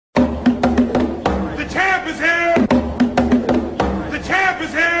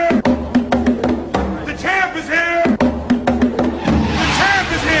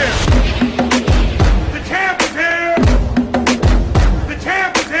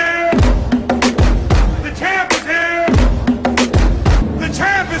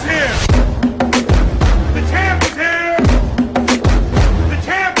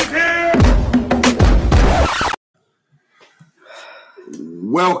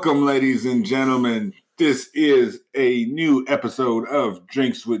Welcome, ladies and gentlemen. This is a new episode of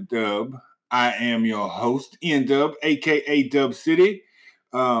Drinks with Dub. I am your host, Ian Dub, aka Dub City.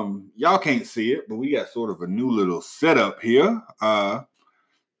 Y'all can't see it, but we got sort of a new little setup here.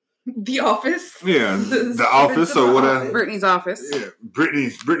 The office. Yeah, the office or whatever. Brittany's office. Yeah,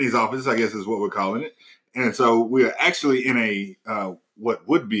 Brittany's office, I guess is what we're calling it. And so we are actually in a what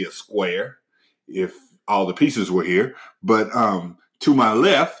would be a square if all the pieces were here. But to my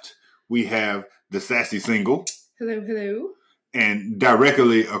left, we have the Sassy Single. Hello, hello. And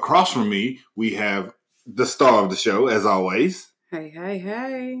directly across from me, we have the star of the show, as always. Hey, hey,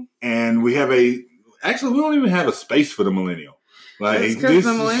 hey. And we have actually, we don't even have a space for the millennial. That's because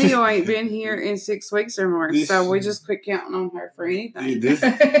the millennial ain't been here in 6 weeks or more. So we just quit counting on her for anything.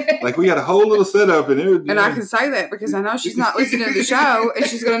 Like, we got a whole little setup. And I can say that because I know she's not listening to the show, and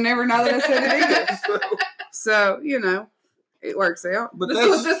she's going to never know that I said it either. So, you know, it works out. But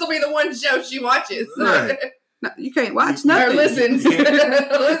this will be the one show she watches. Right. No, you can't watch nothing. Or listens.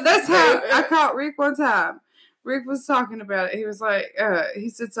 That's how I caught Rick one time. Rick was talking about it. He was like, he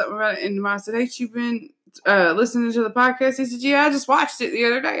said something about it, and I said, "Ain't you been listening to the podcast?" He said, "Yeah, I just watched it the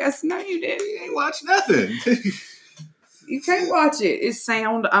other day." I said, "No, you didn't. You ain't watched nothing. You can't watch it. It's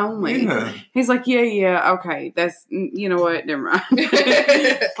sound only." Yeah. He's like, yeah, okay. That's, you know what? Never mind.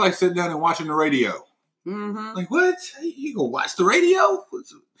 It's like sitting down and watching the radio. Mm-hmm. Like, what? You gonna watch the radio? What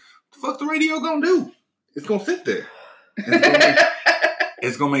the fuck the radio gonna do? It's gonna sit there.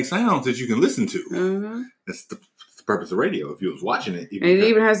 It's gonna make sounds that you can listen to. Mm-hmm. That's the purpose of radio. If you was watching it, and it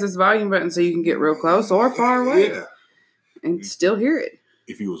even has this volume button so you can get real close or far away. Yeah. And still hear it.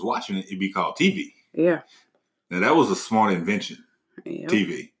 If you was watching it, it'd be called TV. Yeah. Now that was a smart invention. Yep.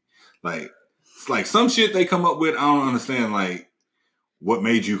 TV. It's like some shit they come up with, I don't understand, like, what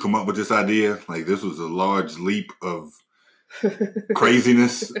made you come up with this idea? Like, this was a large leap of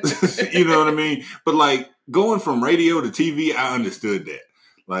craziness. You know what I mean? But, like, going from radio to TV, I understood that.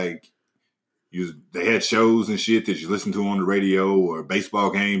 Like, they had shows and shit that you listen to on the radio or baseball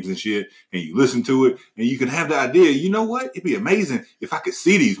games and shit, and you listen to it, and you can have the idea, you know what? It'd be amazing if I could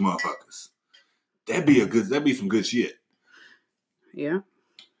see these motherfuckers. That'd be some good shit. Yeah.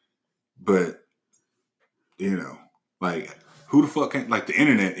 But, you know, like, who the fuck can, like, the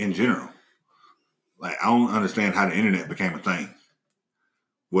internet in general? Like, I don't understand how the internet became a thing.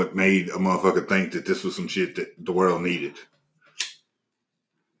 What made a motherfucker think that this was some shit that the world needed?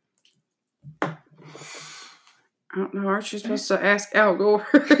 I don't know. Aren't you supposed to ask Al Gore?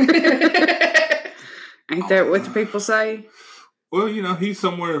 Ain't that what the people say? Well, you know, he's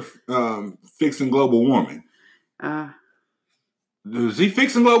somewhere fixing global warming. Was he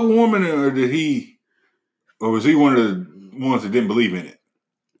fixing global warming, or was he one of the ones that didn't believe in it?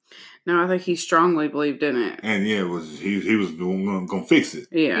 No, I think he strongly believed in it. And yeah, he was going to fix it.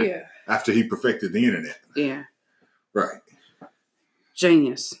 Yeah. After he perfected the internet. Yeah. Right.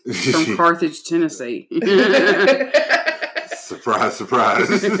 Genius. From Carthage, Tennessee. Surprise, surprise.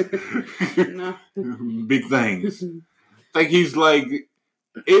 No. Big things. Like, he's like,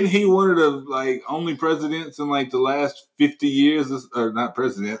 isn't he one of the, like, only presidents in, like, the last 50 years? Or not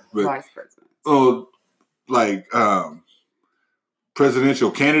president, but vice president. Oh, like,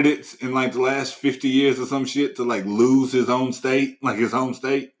 presidential candidates in, like, the last 50 years or some shit to, like, lose his own state, like his home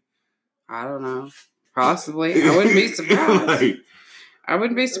state? I don't know. Possibly. I wouldn't be surprised. Like, I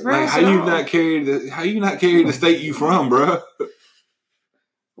wouldn't be surprised. Like, how you not carry the state you from, bro?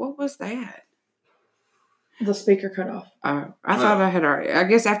 What was that? The speaker cut off. I thought I had already. I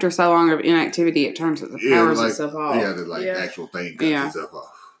guess after so long of inactivity, it turns the powers itself off. Yeah, the actual thing cuts itself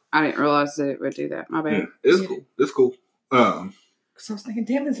off. I didn't realize that it would do that. My bad. Yeah, it's cool. It's cool. Because I was thinking,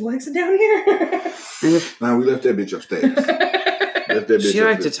 damn, is Alexa down here? Nah, we left that bitch upstairs. She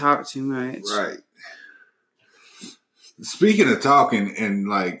liked to talk too much. Right. Speaking of talking and,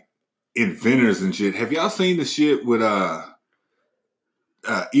 like, inventors and shit, have y'all seen the shit with Elon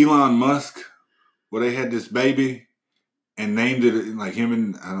Musk, where they had this baby and named it, like, him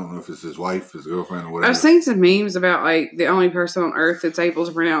and, I don't know if it's his wife, his girlfriend, or whatever. I've seen some memes about, like, the only person on Earth that's able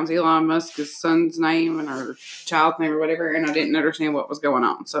to pronounce Elon Musk's son's name and her child's name or whatever, and I didn't understand what was going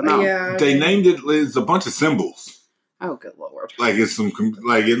on. So, no. Yeah, they named it, it's a bunch of symbols. Oh, good Lord. Like,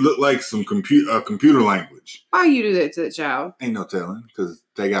 it looked like some computer language. Why you do that to the child? Ain't no telling, because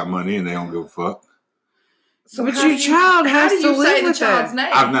they got money and they don't give a fuck. So but your child has to live with that. Name?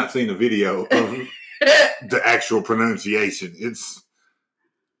 I've not seen a video of the actual pronunciation. It's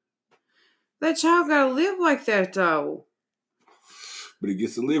that child gotta live like that, though. But he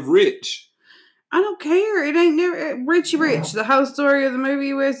gets to live rich. I don't care. It ain't never Richie Rich. The whole story of the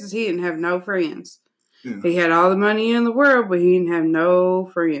movie was he didn't have no friends. Yeah. He had all the money in the world, but he didn't have no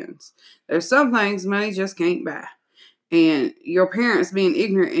friends. There's some things money just can't buy. And your parents being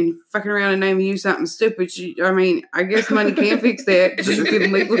ignorant and fucking around and naming you something stupid, I guess money can fix that because you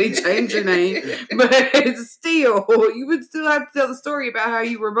can legally change your name. But still, you would still have to tell the story about how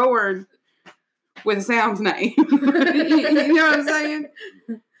you were born with a sound name. You know what I'm saying?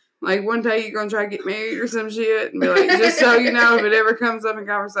 Like one day you're going to try to get married or some shit and be like, just so you know, if it ever comes up in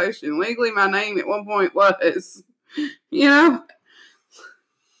conversation, legally my name at one point was, you know?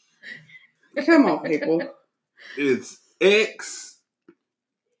 Come on, people. It's X.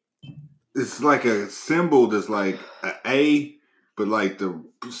 It's like a symbol that's like an A, but like the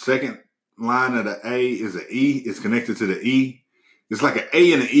second line of the A is an E. It's connected to the E. It's like an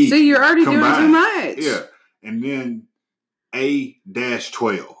A and an E. See, you're already combined. doing too much. Yeah. And then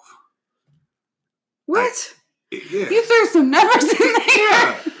A-12. What? Yeah. You threw some numbers in there.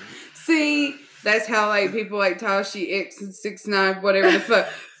 Yeah. See, that's how like people like Tashi X and 6ix9ine, whatever the fuck,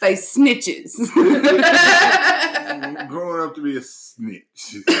 they snitches. Growing up to be a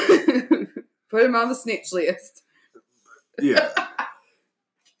snitch. Put him on the snitch list. Yeah.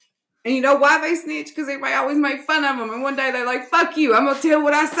 And you know why they snitch? Because everybody always make fun of them. And one day they're like, fuck you, I'm going to tell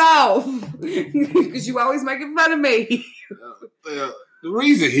what I saw. Because you always making fun of me. The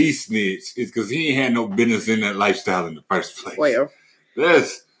reason he snitched is because he ain't had no business in that lifestyle in the first place. Well.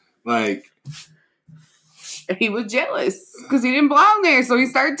 That's like... He was jealous because he didn't belong there. So he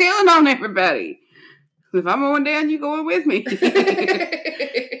started telling on everybody. If I'm going down, you going with me.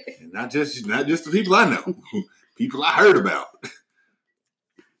 And not just the people I know. People I heard about.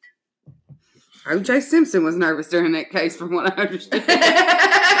 O.J. Simpson was nervous during that case, from what I understand.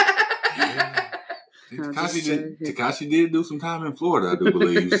 Tekashi did do some time in Florida, I do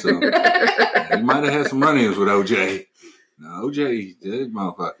believe. So he might have had some run-ins with OJ. No, OJ, that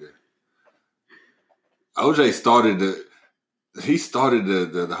motherfucker. OJ started the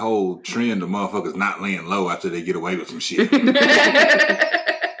whole trend of motherfuckers not laying low after they get away with some shit.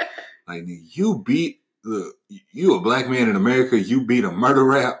 Like, you a black man in America, you beat a murder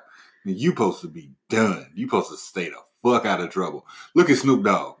rap, and you supposed to be done. You supposed to stay the fuck out of trouble. Look at Snoop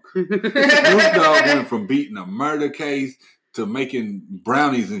Dogg. Snoop Dogg went from beating a murder case to making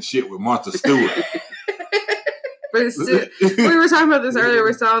brownies and shit with Martha Stewart. But it's still, we were talking about this earlier.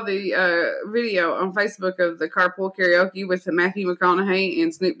 We saw the video on Facebook of the carpool karaoke with Matthew McConaughey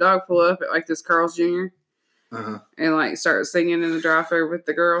and Snoop Dogg pull up at like this Carl's Jr. And like start singing in the drive-thru with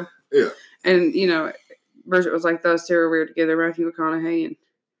the girl. Yeah. And, you know, Bridget was like, those two are weird together, Matthew McConaughey. And,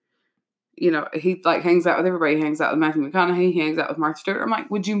 you know, he like hangs out with everybody. He hangs out with Matthew McConaughey. He hangs out with Martha Stewart. I'm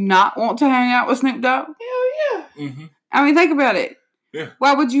like, would you not want to hang out with Snoop Dogg? Hell yeah. Mm-hmm. I mean, think about it. Yeah.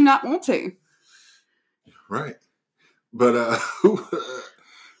 Why would you not want to? Right. But who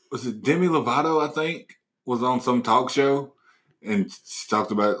was it? Demi Lovato, I think, was on some talk show, and she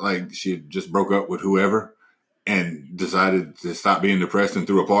talked about like she had just broke up with whoever and decided to stop being depressed and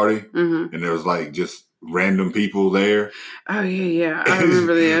threw a party, and there was like just random people there. Oh yeah, I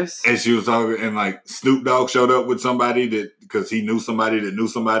remember this. And she was talking, and like Snoop Dogg showed up with somebody because he knew somebody that knew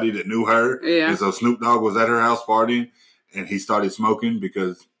somebody that knew her, yeah. And so Snoop Dogg was at her house partying, and he started smoking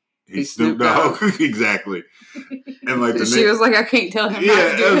because. He's Snoop Dogg. Exactly. And like she was like, I can't tell him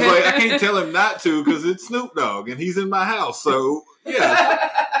not to do it was it. like, I can't tell him not to because it's Snoop Dogg and he's in my house. So, yeah.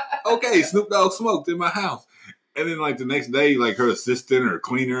 Okay, Snoop Dogg smoked in my house. And then like the next day, like her assistant or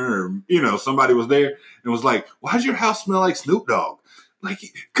cleaner or, you know, somebody was there and was like, why'd your house smell like Snoop Dogg? Like,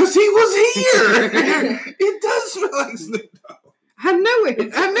 because he was here. It does smell like Snoop Dogg. I knew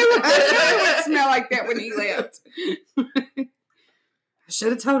it. I knew it would smell like that when he left. I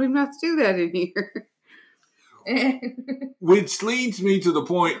should have told him not to do that in here. Which leads me to the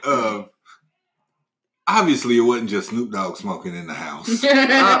point of, obviously it wasn't just Snoop Dogg smoking in the house.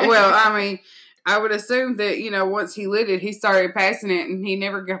 Well, I mean, I would assume that, you know, once he lit it, he started passing it and he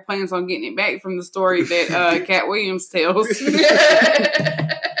never plans on getting it back from the story that Cat Williams tells.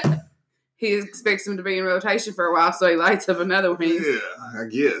 He expects him to be in rotation for a while, so he lights up another one. Yeah, I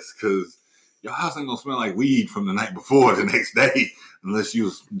guess, because your house ain't going to smell like weed from the night before the next day unless you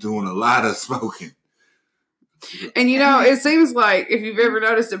was doing a lot of smoking. And, you know, it seems like, if you've ever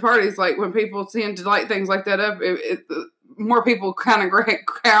noticed at parties, like, when people tend to light things like that up, more people kind of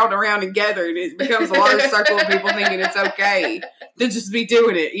crowd around and gather, and it becomes a large circle of people thinking it's okay to just be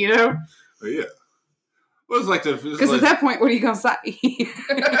doing it, you know? Yeah. Well, it's like because at that point, what are you going to say?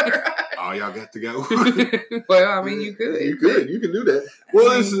 Oh, y'all got to go? Well, I mean, you could. You could. You can do that.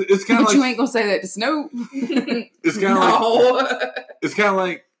 Well, it's kind of like... But you ain't going to say that to Snoop. It's kind of like... It's kind of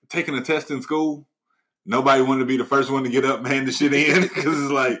like taking a test in school. Nobody wanted to be the first one to get up and hand the shit in because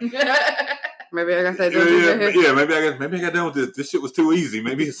it's like, Maybe I got that done. Maybe I got done with this. This shit was too easy.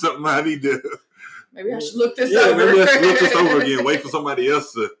 Maybe it's something I need to. Maybe I should look this over. Maybe I should look this over again. Wait for somebody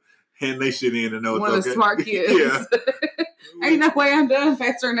else to hand their shit in and know One it's of okay. the smart kids. Yeah. Ain't no way I'm done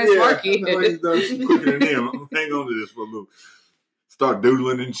faster than that smart kid. No way he's done quicker than them. Hang on to this for a little. Start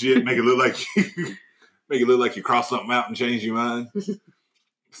doodling and shit. Make it look like you cross something out and change your mind.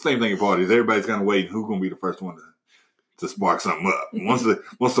 Same thing at parties. Everybody's kind of waiting. Who's gonna be the first one to spark something up?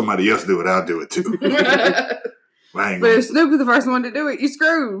 Once somebody else do it, I'll do it too. But if Snoop is the first one to do it, you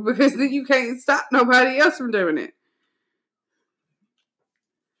screwed because then you can't stop nobody else from doing it.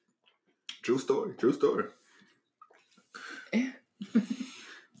 True story.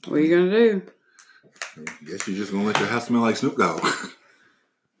 What are you gonna do? Guess you're just gonna let your house smell like Snoop Dogg.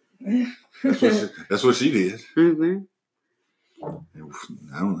 That's what she did. Mm-hmm.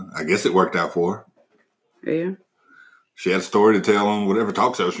 I don't know. I guess it worked out for her. Yeah. She had a story to tell on whatever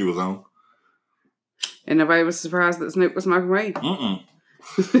talk show she was on. And nobody was surprised that Snoop was smoking weed.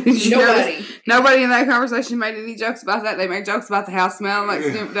 Nobody. Nobody in that conversation made any jokes about that. They made jokes about the house smelling like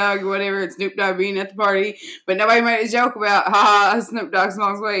Snoop Dogg or whatever, and Snoop Dogg being at the party. But nobody made a joke about, Snoop Dogg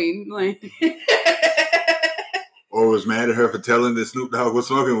smokes weed. Like, or was mad at her for telling that Snoop Dogg was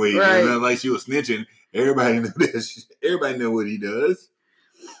smoking weed. Right. And like she was snitching. Everybody knew this. Everybody knew what he does.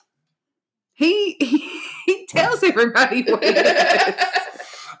 He tells everybody what he does.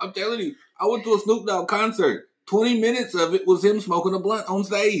 I'm telling you, I went to a Snoop Dogg concert. 20 minutes of it was him smoking a blunt on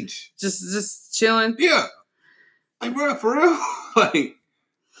stage. Just chilling. Yeah. Like, bro, for real? Like,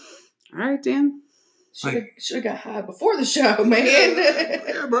 all right, then. Should have got high before the show, man.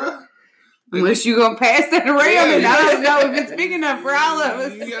 yeah, bro. Unless you're going to pass that around, and I don't know if it's big enough for all of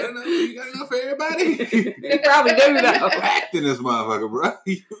us. You got enough for everybody? You probably do, though. Packed in this motherfucker, bro.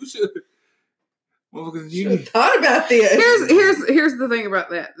 You should. Motherfuckers, Should have thought about this. Here's the thing about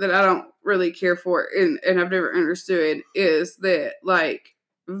that I don't really care for, and I've never understood, is that, like,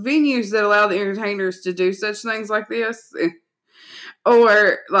 venues that allow the entertainers to do such things like this,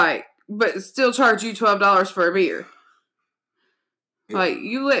 or, like, but still charge you $12 for a beer. Yeah. Like,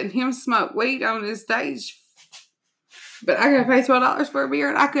 you letting him smoke weed on this stage, but I gotta pay $12 for a beer,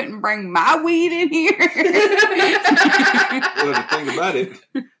 and I couldn't bring my weed in here. Well, the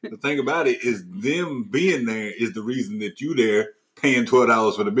thing about it is them being there is the reason that you there paying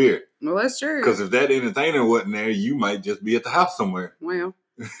 $12 for the beer. Well, that's true. Because if that entertainer wasn't there, you might just be at the house somewhere. Well,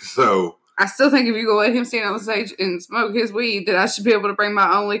 So I still think if you go let him stand on the stage and smoke his weed, that I should be able to bring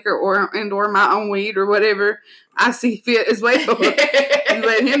my own liquor or my own weed or whatever I see fit as well. You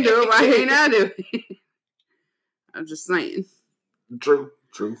let him do it, why can't I do it? I'm just saying. true,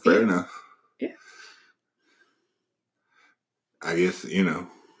 fair enough. Yeah. I guess, then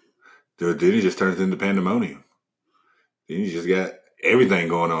it just turns into pandemonium. Then you just got everything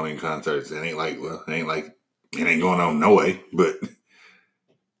going on in concerts. It ain't like it ain't going on no way, but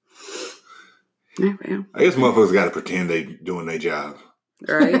Yeah, well. I guess motherfuckers got to pretend they doing their job.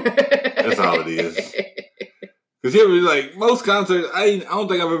 Right. That's all it is. Because you ever, like, most concerts, I don't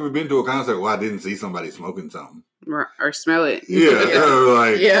think I've ever been to a concert where I didn't see somebody smoking something. Or smell it. Yeah.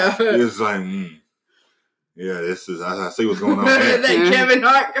 Yeah. It's like, yeah, this is, I see what's going on there. That Kevin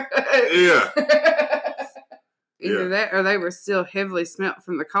Hart. Yeah. Either that or they were still heavily smelt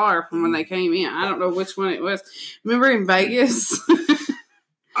from the car from when they came in. I don't know which one it was. Remember in Vegas?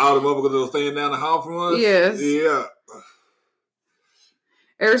 All the motherfuckers that were staying down the hall from us? Yes. Yeah.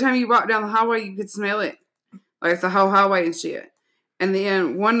 Every time you walked down the hallway, you could smell it. Like the whole hallway and shit. And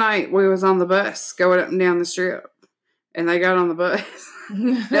then one night we was on the bus going up and down the strip. And they got on the bus.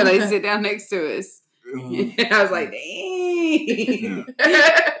 And they sit down next to us. Mhm. And I was like, dang.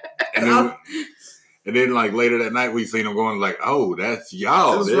 And then, like, later that night, we seen them going like, oh, that's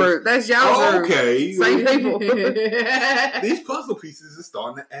y'all. That's y'all's room. Okay. Same people. These puzzle pieces are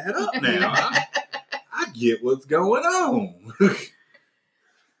starting to add up now. I get what's going on.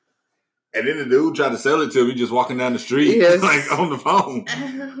 And then the dude tried to sell it to me just walking down the street, Yes. like, on the phone.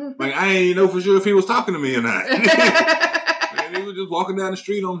 Like, I ain't know for sure if he was talking to me or not. And he was just walking down the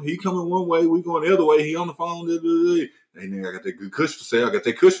street. He coming one way, we going the other way. He on the phone. Hey, nigga, I got that good kush for sale. I'm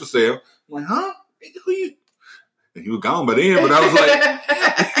like, huh? Who you? And he was gone by then, but I was like...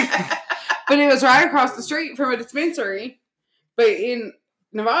 But it was right across the street from a dispensary. But in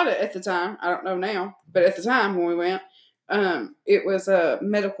Nevada at the time, I don't know now, but at the time when we went, it was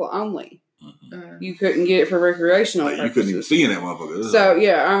medical only. You couldn't get it for recreational Like, you purposes. couldn't even see in that motherfucker. So,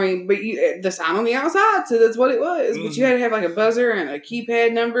 yeah, I mean, but the sign on the outside said that's what it was. Mm-hmm. But you had to have like a buzzer and a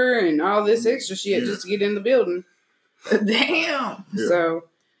keypad number and all this extra shit just to get in the building. Damn. Yeah. So,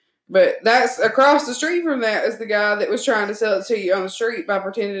 But that's across the street from that is the guy that was trying to sell it to you on the street by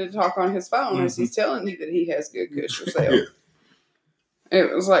pretending to talk on his phone as he's telling you that he has good kush for sale. Yeah.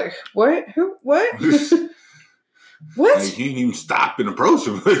 It was like, what? Who? What? What? Like, he didn't even stop and approach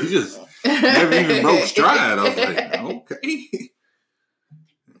him. He just never even broke stride. I was like, okay.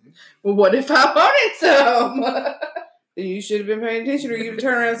 Well, what if I wanted some? You should have been paying attention, or you'd have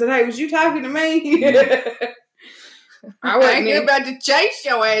turned around and said, "Hey, was you talking to me?" I wasn't about to chase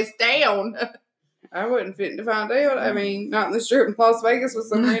your ass down. I wasn't fitting to find out. I mean, not in the strip in Las Vegas with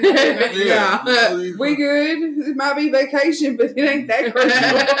some random. Yeah. We good. It might be vacation, but it ain't that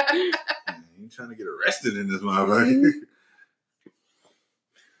crazy. You trying to get arrested in this motherfucker?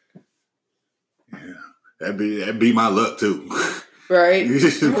 Yeah, that'd be my luck too. Right.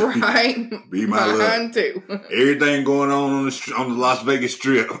 Right. Be my luck. Mine too. Everything going on the Las Vegas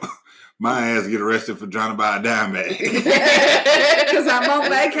Strip. My ass get arrested for trying to buy a dime bag. Because I'm on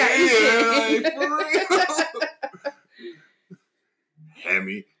vacation. Yeah, like, for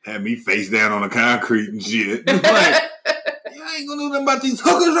real. Had me face down on the concrete and shit. Like, I ain't gonna do nothing about these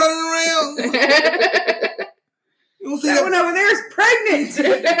hookers running around. You don't see That one over there is pregnant.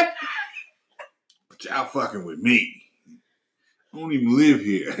 But y'all fucking with me. I don't even live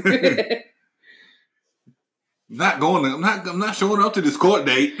here. I'm not showing up to this court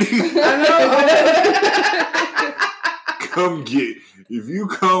date. Come get. If you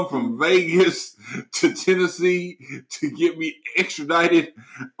come from Vegas to Tennessee to get me extradited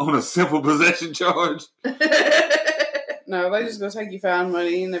on a simple possession charge. No, they just gonna take your fine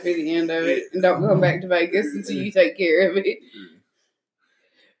money and that'll be the end of it. And don't come back to Vegas until you take care of it.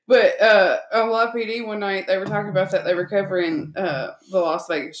 But on Live PD one night, they were talking about that. They were covering the Las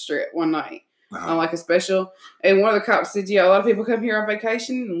Vegas Strip one night on like a special. And one of the cops said, yeah, a lot of people come here on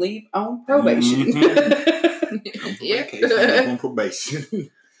vacation and leave on probation. Vacation, on probation.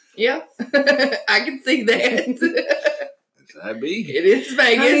 Yeah. I can see that. That'd be. It is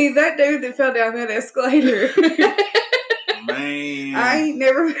Vegas. I mean, that dude that fell down that escalator. Man.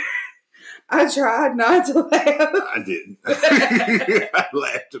 I tried not to laugh. I didn't. I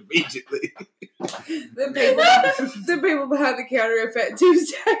laughed immediately. The people behind the counter at Fat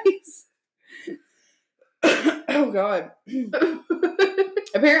Tuesdays. Oh, God.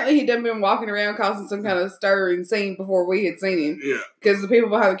 Apparently, he'd done been walking around causing some kind of stirring scene before we had seen him. Yeah. Because the people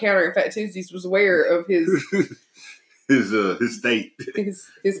behind the counter at Fat Tuesdays was aware of his state.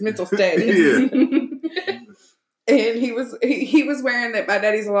 His mental status. Yeah. And he was wearing that My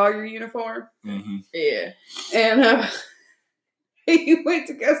Daddy's a Lawyer uniform. Mm-hmm. Yeah. And he went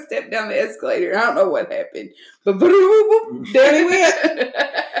to go step down the escalator. I don't know what happened. But down he went.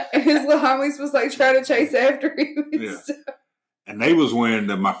 And his little homies was like trying to chase after him. Yeah. And they was wearing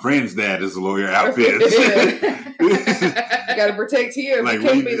my friend's dad is a lawyer outfit. Got to protect him. Like, he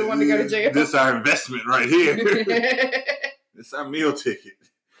can't be the one to go to jail. This is our investment right here. This is our meal ticket.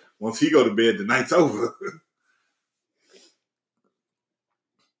 Once he go to bed, the night's over.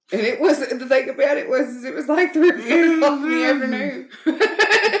 And it was, the thing about it was like 3 or 4 o'clock in the afternoon.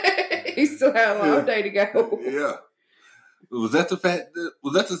 He still had a long day to go. Yeah. Was that the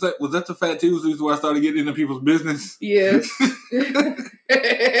Fat Tuesdays where I started getting into people's business? Yes.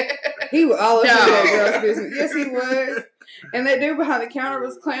 He was all over that girl's business. Yes, he was. And that dude behind the counter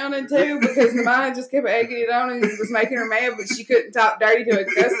was clowning too because Nemaya just kept egging it on and he was making her mad, but she couldn't talk dirty to a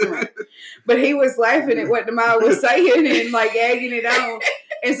customer. But he was laughing at what Nemaya was saying and like egging it on.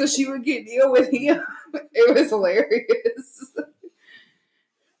 And so she would get deal with him. It was hilarious.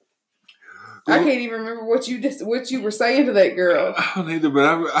 I can't even remember what you were saying to that girl. I don't either, but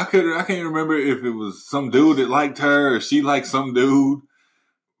I can't remember if it was some dude that liked her or she liked some dude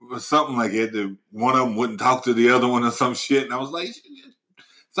or something like that. That one of them wouldn't talk to the other one or some shit, and I was like,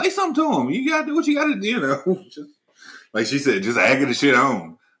 say something to him. You gotta do what you gotta do, you know. Just, like she said, just agging the shit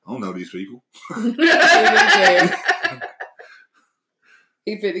on. I don't know these people.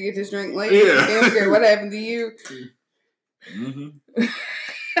 He fit to get this drink later. Yeah. He don't care what happened to you. Mm-hmm.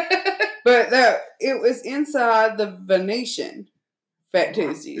 But it was inside the Venetian Fat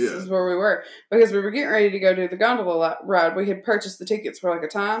Tuesdays is where we were. Because we were getting ready to go do the gondola ride. We had purchased the tickets for like a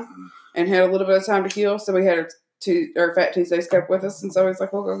time and had a little bit of time to kill. So we had our Fat Tuesdays cup with us. And so he's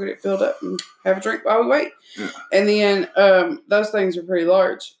like, we'll go get it filled up and have a drink while we wait. Yeah. And then those things are pretty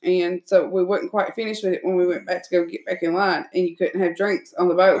large. And so we wasn't quite finished with it when we went back to go get back in line. And you couldn't have drinks on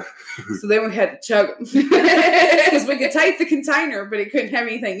the boat. So then we had to chug them. Because we could take the container, but it couldn't have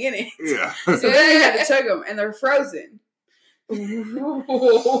anything in it. Yeah. So then we had to chug them. And they're frozen. Oh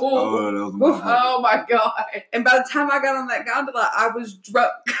my God. And by the time I got on that gondola, I was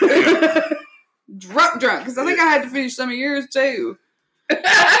drunk. Drunk. Because I think I had to finish some of yours too.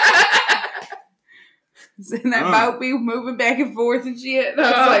 And that boat be moving back and forth and shit. And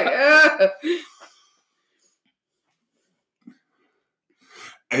I was like,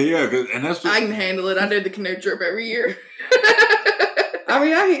 And yeah, and that's what, I can handle it. I did the canoe trip every year. I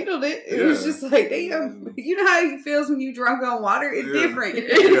mean, I handled it. It was just like, damn. You know how it feels when you drunk on water? It's different.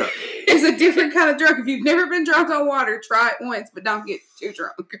 Yeah. It's a different kind of drunk. If you've never been drunk on water, try it once, but don't get too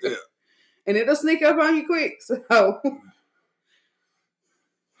drunk. Yeah. And it'll sneak up on you quick. So,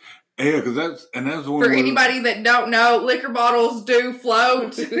 yeah, because that's one for anybody that don't know, liquor bottles do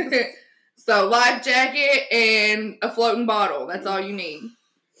float. So life jacket and a floating bottle. That's all you need.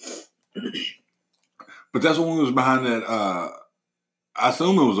 But that's when we was behind that. I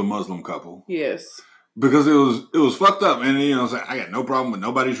assume it was a Muslim couple. yes. Because it was fucked up, and you know, I got no problem with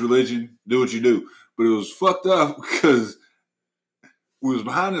nobody's religion. Do what you do, but it was fucked up because we was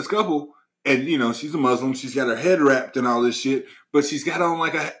behind this couple, and you know, she's a Muslim. She's got her head wrapped and all this shit, but she's got on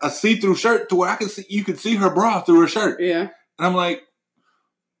like a see-through shirt to where you could see her bra through her shirt. Yeah. And I'm like,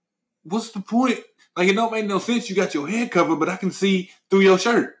 what's the point? Like, it don't make no sense. You got your head covered, but I can see through your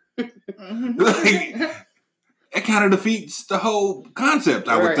shirt. Like, that kind of defeats the whole concept,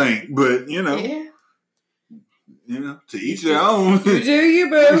 I would think. But you know, to each their own. You do you,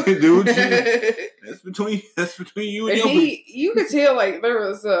 boo. Do what you. That's between you and your. You could tell like there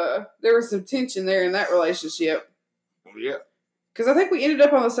was some tension there in that relationship. Yeah. Because I think we ended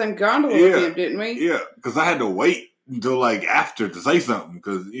up on the same gondola with him, didn't we? Yeah. Because I had to wait until like after to say something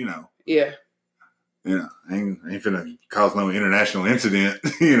because I ain't finna cause no international incident,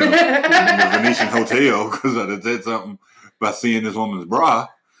 in the Venetian hotel because I said something by seeing this woman's bra,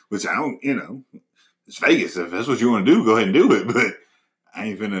 which I don't, it's Vegas. If that's what you want to do, go ahead and do it. But I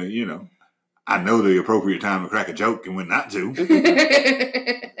ain't finna, I know the appropriate time to crack a joke and when not to.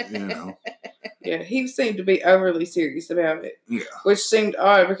 Yeah, he seemed to be overly serious about it. Yeah. Which seemed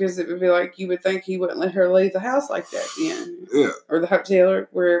odd because it would be like you would think he wouldn't let her leave the house like that again. Yeah. Or the hotel or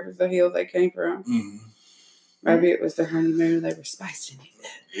wherever the hell they came from. Mm-hmm. Maybe it was their honeymoon and they were spicing it.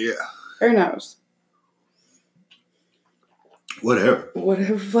 Yeah. Who knows? Whatever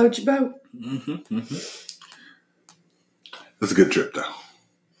floats your boat. Mm-hmm. That's a good trip, though.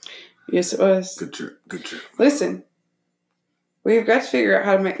 Yes, it was. Good trip. Listen, we've got to figure out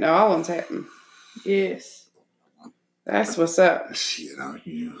how to make New Orleans happen. Yes. That's what's up. Shit, they're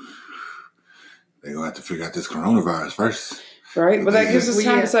going to have to figure out this coronavirus first. Right? But that gives us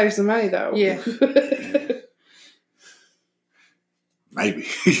time to save some money, though. Yeah. Maybe.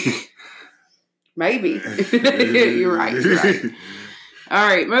 Maybe. You're right. All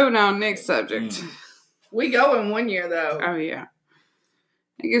right, moving on. Next subject. We go in 1 year, though. Oh, yeah.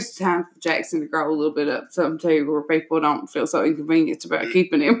 It gives time for Jackson to grow a little bit up, something too, where people don't feel so inconvenienced about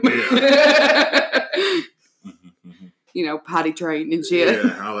keeping him. Potty trained and shit.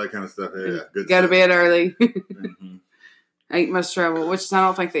 Yeah, all that kind of stuff. Yeah, good. Go to bed early. Ain't much trouble, which I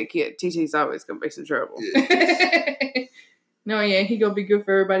don't think that kid, TT's always going to be some trouble. Yeah. No, yeah, he going to be good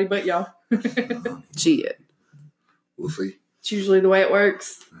for everybody but y'all. Shit. We'll see. It's usually the way it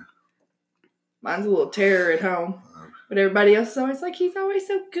works. Mine's a little terror at home. But everybody else is always like, he's always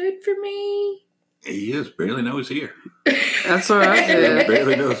so good for me. He is. Barely know he's here. That's what I said.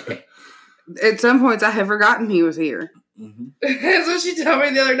 Barely knows. At some points, I have forgotten he was here. Mm-hmm. That's what she told me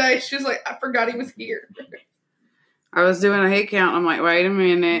the other day. She was like, I forgot he was here. I was doing a head count. I'm like, wait a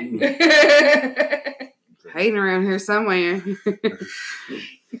minute. Hayden around here somewhere.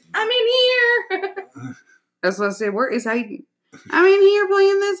 I'm in here. That's what I said. Where is Hayden? I'm in here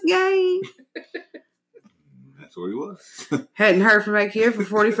playing this game. That's where he was. Hadn't heard from back here for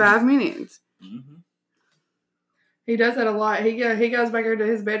 45 minutes. Mm-hmm. He does that a lot. He goes back here to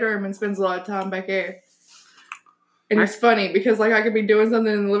his bedroom and spends a lot of time back there. And it's funny because I could be doing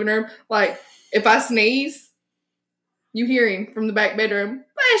something in the living room. Like if I sneeze, you hear him from the back bedroom.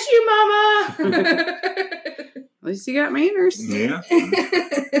 Bless you, Mama. At least you got manners. Yeah.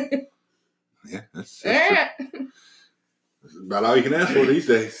 Yeah, that's about all you can ask for these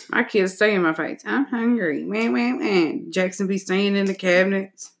days. My kids stay in my face. I'm hungry. Man. Jackson be staying in the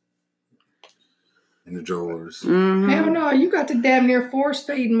cabinets. In the drawers. Mm-hmm. Hell no, you got to damn near force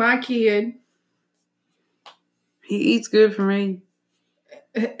feed my kid. He eats good for me.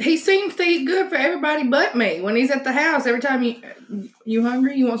 He seems to eat good for everybody but me. When he's at the house, every time you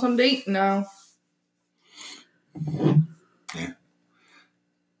hungry? You want something to eat? No. Yeah.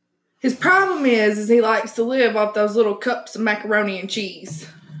 His problem is he likes to live off those little cups of macaroni and cheese.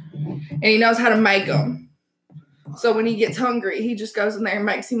 And he knows how to make them. So when he gets hungry, he just goes in there and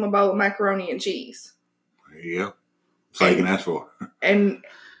makes him a bowl of macaroni and cheese. There you go. That's all you can ask for. And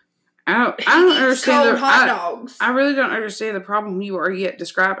I don't Eats understand cold the hot dogs. I really don't understand the problem you are yet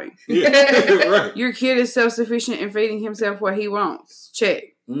describing. Yeah, right. Your kid is self-sufficient in feeding himself what he wants. Check.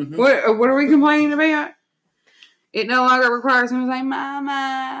 Mm-hmm. What are we complaining about? It no longer requires him to say,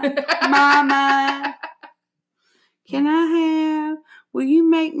 Mama, Mama, can I have? Will you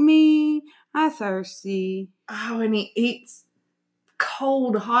make me? I'm thirsty. Oh, and he eats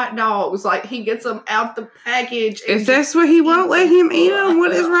cold hot dogs. Like, he gets them out the package. If that's what he won't, let him eat them.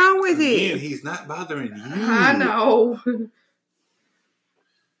 What is wrong with Again, it? he's not bothering you. I know.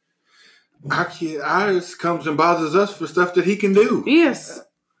 Our kid, ours comes and bothers us for stuff that he can do. Yes.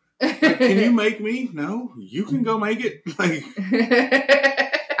 Like, can you make me? No, you can go make it. Like,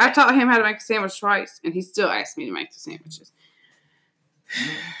 I taught him how to make a sandwich twice, and he still asks me to make the sandwiches.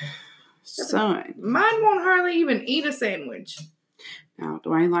 Son. Mine won't hardly even eat a sandwich. Now,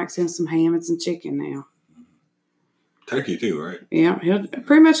 Dwayne likes him some ham and some chicken now. turkey too, right? Yeah, he'll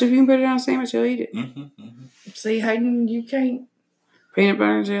pretty much if you can put it on a sandwich, he'll eat it. Mm-hmm, mm-hmm. See, Hayden, you can't. Peanut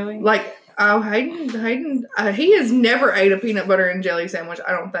butter and jelly. Like, oh, Hayden, he has never ate a peanut butter and jelly sandwich,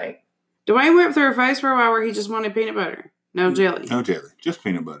 I don't think. Dwayne went through a phase for a while where he just wanted peanut butter, no jelly. No jelly, just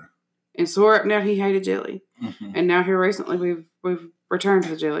peanut butter. And swore up now he hated jelly. Mm-hmm. And now here recently we've returned to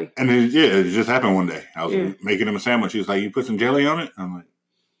the jelly. And it just happened one day. I was Yeah. making him a sandwich. He was like, "You put some jelly on it?" I'm like,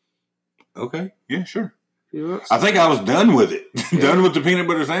 "Okay, yeah, sure." I think I was done with it, done with the peanut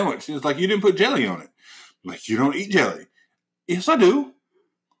butter sandwich. He was like, "You didn't put jelly on it." I'm like, "You don't eat jelly." Yes, I do.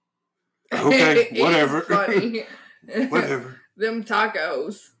 Okay, It is whatever. funny. Whatever. Them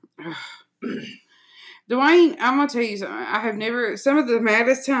tacos. Dwayne, I'm gonna tell you something. I have never. Some of the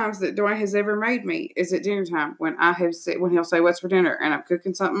maddest times that Dwayne has ever made me is at dinner time when when he'll say, "What's for dinner?" and I'm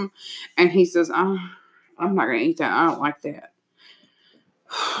cooking something, and he says, "Oh, I'm not gonna eat that. I don't like that."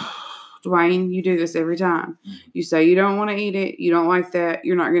 Dwayne, you do this every time. You say you don't want to eat it. You don't like that.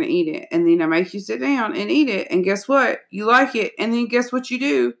 You're not going to eat it. And then I make you sit down and eat it. And guess what? You like it. And then guess what you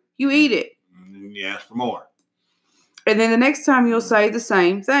do? You eat it. And you ask for more. And then the next time you'll say the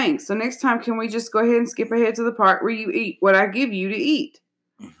same thing. So next time, can we just go ahead and skip ahead to the part where you eat what I give you to eat?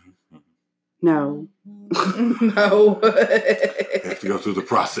 No. No. You have to go through the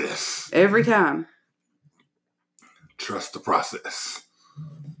process. Every time. Trust the process.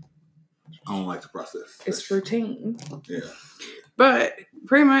 I don't like the process. It's routine. Yeah. But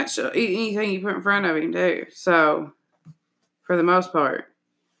pretty much he'll eat anything you put in front of him, too. So, for the most part,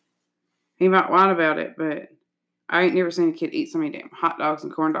 he might whine about it, but I ain't never seen a kid eat so many damn hot dogs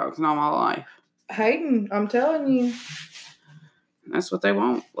and corn dogs in all my life. Hayden, I'm telling you. That's what they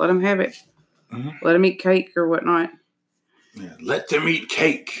want. Let them have it. Mm-hmm. Let them eat cake or whatnot. Yeah. Let them eat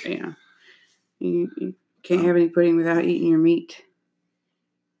cake. Yeah. You can't have any pudding without eating your meat.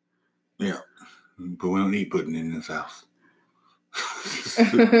 Yeah. But we don't eat pudding in this house.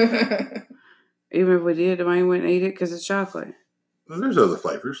 Even if we did, Dwayne wouldn't eat it because it's chocolate. Well, there's other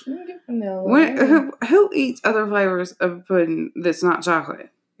flavors. Who eats other flavors of pudding that's not chocolate?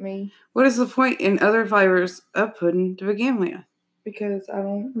 Me. What is the point in other flavors of pudding to begin with? Because I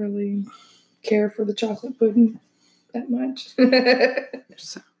don't really care for the chocolate pudding that much. There's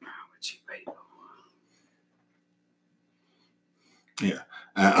something wrong with you people. Yeah.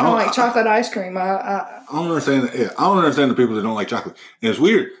 I don't like chocolate ice cream. I don't understand. I don't understand the people that don't like chocolate. And it's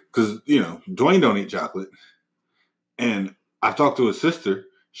weird because Dwayne don't eat chocolate, and I've talked to his sister.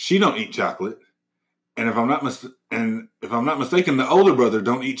 She don't eat chocolate, and if I'm not mistaken, the older brother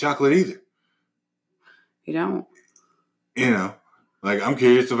don't eat chocolate either. You don't. Like I'm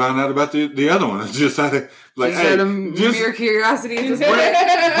curious to find out about the other one. It's just out of mere curiosity. Just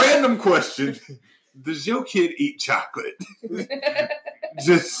random question. Does your kid eat chocolate?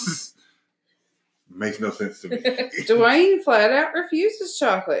 Just makes no sense to me. Dwayne flat out refuses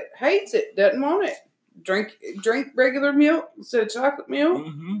chocolate. Hates it. Doesn't want it. Drink regular milk instead of chocolate milk.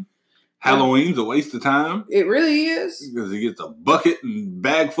 Mm-hmm. Halloween's a waste of time. It really is. Because he gets a bucket and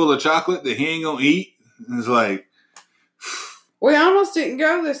bag full of chocolate that he ain't gonna eat. And it's like... We almost didn't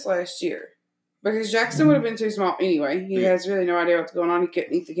go this last year. Because Jackson would have been too small anyway. He has really no idea what's going on. He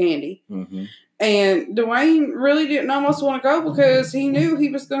couldn't eat the candy. Mm-hmm. And Dwayne really didn't almost want to go because he knew he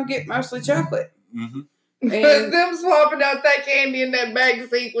was going to get mostly chocolate. Mm-hmm. And them swapping out that candy in that back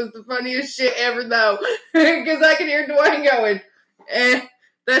seat was the funniest shit ever, though. Because I could hear Dwayne going,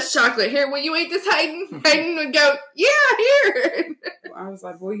 that's chocolate. Here, will you eat this, Hayden? Hayden would go, yeah, here. I was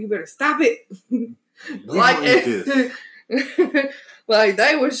like, boy, you better stop it. Like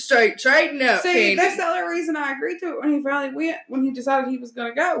they was straight trading up. See, candy. that's the only reason I agreed to it when he finally went, when he decided he was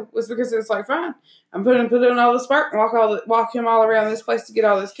going to go, was because it was like, fine, I'm putting in all the spark and walk him all around this place to get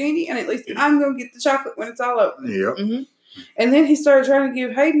all this candy, and at least I'm going to get the chocolate when it's all over. Yep. Mm-hmm. And then he started trying to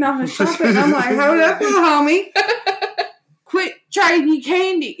give Hayden all his chocolate. And I'm like, hold up, little homie. Quit trading your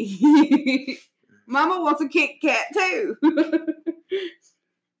candy. Mama wants a Kit Kat too.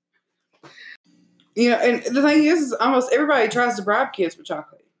 You know, and the thing is almost everybody tries to bribe kids with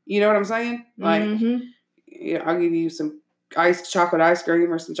chocolate. You know what I'm saying? Like, you know, I'll give you some chocolate ice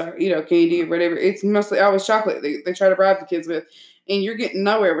cream or some chocolate, you know, candy or whatever. It's mostly always chocolate they try to bribe the kids with. And you're getting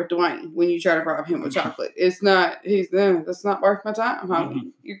nowhere with Dwayne when you try to bribe him with chocolate. It's not, that's not worth my time, homie. Mm-hmm.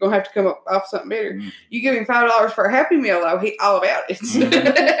 You're going to have to come up off something better. Mm-hmm. You give him $5 for a Happy Meal, though, he all about it.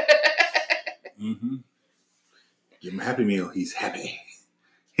 Mm-hmm. Give him a Happy Meal, he's happy.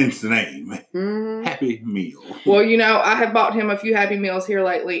 Hence the name. Mm-hmm. Happy Meal. Well, you know, I have bought him a few Happy Meals here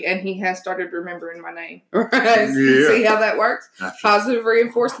lately, and he has started remembering my name. Right. Yeah. See how that works? Positive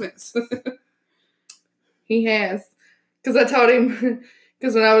reinforcements. He has. Because I told him,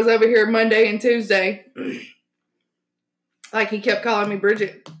 because when I was over here Monday and Tuesday, like he kept calling me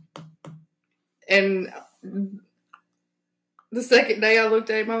Bridget. And the second day I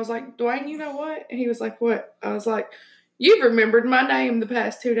looked at him, I was like, Dwayne, you know what? And he was like, what? I was like, you've remembered my name the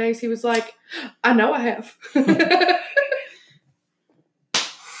past 2 days. He was like, I know I have.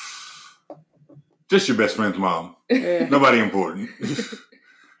 Just your best friend's mom. Yeah. Nobody important.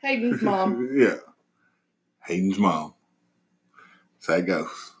 Hayden's mom. Yeah. Hayden's mom. That's how it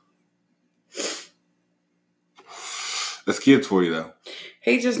goes. That's kids for you, though.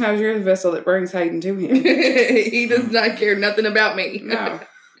 He just knows you're the vessel that brings Hayden to him. He does not care nothing about me. No.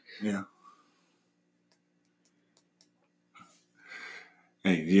 Yeah.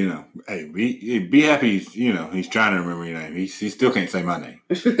 Hey, you know, be happy. You know, he's trying to remember your name. He still can't say my name.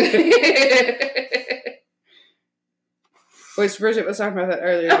 Which Bridget was talking about that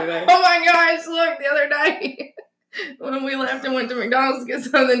earlier today. Oh my gosh! Look, the other day when we left and went to McDonald's to get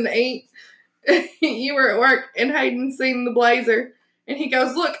something to eat, you were at work and Hayden seen the blazer and he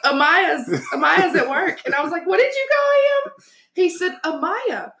goes, "Look, Amaya's at work," and I was like, "What did you call him?" He said,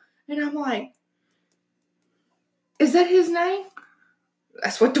 "Amaya," and I'm like, "Is that his name?"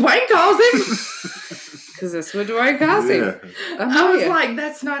 That's what Dwayne calls him. Because that's what Dwayne calls him. Yeah. I was like,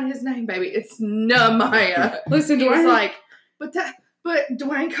 that's not his name, baby. It's Namaya. Listen, Dwayne was like, but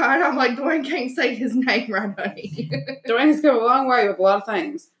Dwayne called. I'm like, Dwayne can't say his name right, honey. Dwayne's come a long way with a lot of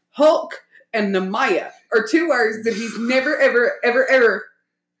things. Hulk and Namaya are two words that he's never, ever, ever, ever,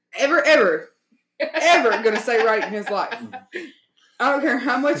 ever, ever, ever going to say right in his life. I don't care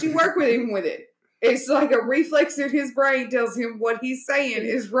how much you work with him with it. It's like a reflex in his brain tells him what he's saying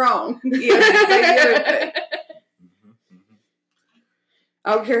is wrong. He has to say the other thing.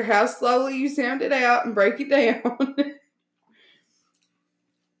 I don't care how slowly you sound it out and break it down.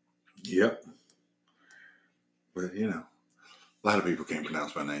 Yep. But, you know, a lot of people can't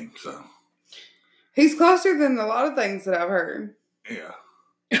pronounce my name, so. He's closer than a lot of things that I've heard. Yeah.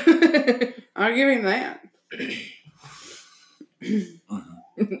 I'll give him that.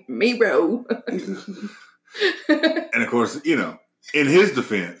 Me, bro. And of course, you know, in his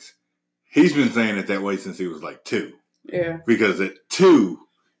defense, he's been saying it that way since he was like 2. Yeah. Because at 2,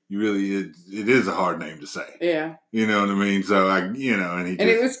 it is a hard name to say. Yeah. You know what I mean? So and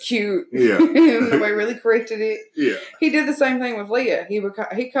it was cute. Yeah. The way really corrected it. Yeah. He did the same thing with Leah. He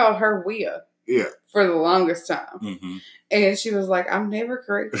called her Wea. Yeah. For the longest time. Mm-hmm. And she was like, I'm never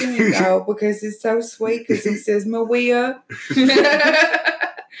correcting him, though, because it's so sweet, because he says Maria.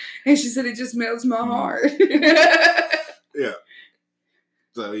 And she said, it just melts my heart. Yeah.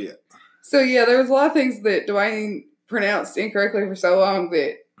 So, yeah. So, yeah, there was a lot of things that Dwayne pronounced incorrectly for so long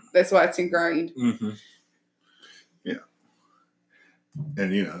that's why it's ingrained. Mm-hmm. Yeah.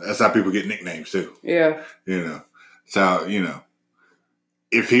 And, you know, that's how people get nicknames, too. Yeah. You know. So, you know,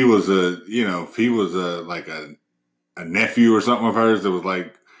 if he was a nephew or something of hers that was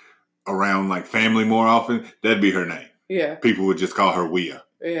like around like family more often, that'd be her name. Yeah. People would just call her Wea.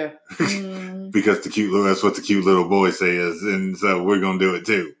 Yeah. Because that's what the cute little boy says, and so we're gonna do it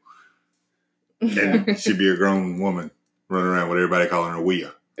too. And she'd be a grown woman running around with everybody calling her Wea.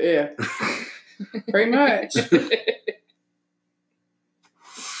 Yeah. Pretty much.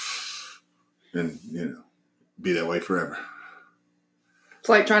 And, you know, be that way forever. It's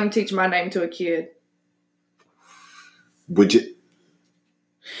like trying to teach my name to a kid. Widget.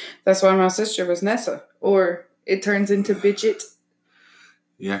 That's why my sister was Nessa. Or it turns into Bidget.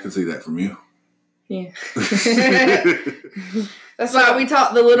 Yeah, I can see that from you. Yeah. That's why we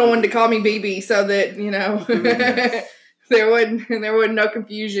taught the little one to call me BB so that, you know, there wasn't no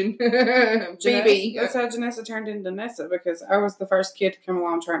confusion. BB. That's how Janessa turned into Nessa, because I was the first kid to come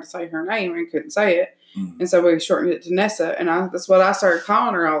along trying to say her name and couldn't say it. Mm. And so we shortened it to Nessa, and that's what I started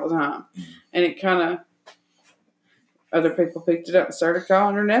calling her all the time. Mm. And it kind of other people picked it up and started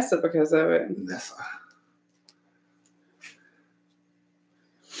calling her Nessa because of it. Nessa.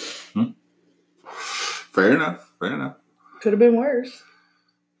 Fair enough. Could have been worse.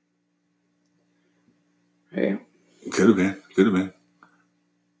 Yeah. Could have been.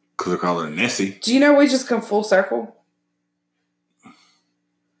 Because I call her Nessie. Do you know we just come full circle?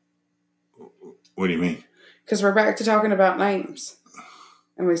 What do you mean? Because we're back to talking about names.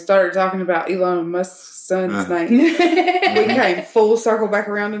 And we started talking about Elon Musk's son's name. We came full circle back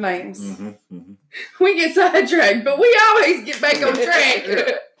around to names. We get sidetracked, but we always get back on track.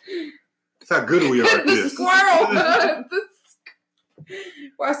 That's how good we are at The this. squirrel.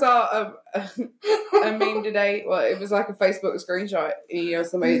 Well, I saw a meme today. Well, it was like a Facebook screenshot. You know,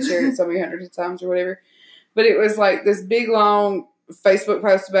 somebody had shared it so many hundreds of times or whatever. But it was like this big, long Facebook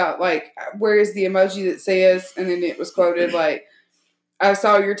post about, like, where is the emoji that says, and then it was quoted, like, I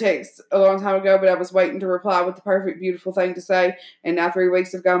saw your text a long time ago, but I was waiting to reply with the perfect, beautiful thing to say. And now 3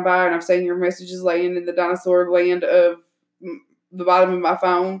 weeks have gone by, and I've seen your messages laying in the dinosaur land of the bottom of my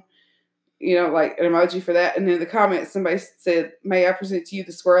phone. You know, like an emoji for that. And in the comments, somebody said, may I present to you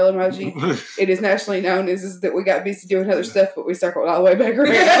the squirrel emoji? It is nationally known as that we got busy doing other stuff, but we circled all the way back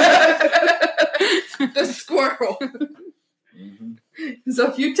around. The squirrel.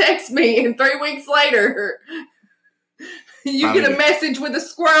 So if you text me and 3 weeks later, you get a message with a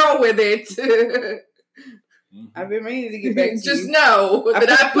squirrel with it. I've been meaning to get back to Just you. know that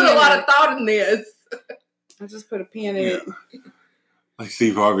I put a lot of thought in this. I just put a pin in it. Like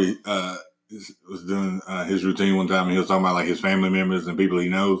Steve Harvey was doing his routine one time, and he was talking about like his family members and people he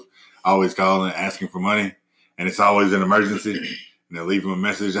knows always calling and asking for money, and it's always an emergency. And they'll leave him a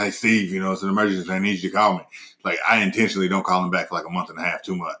message, hey Steve, you know, it's an emergency, I need you to call me. Like, I intentionally don't call him back for like a month and a half,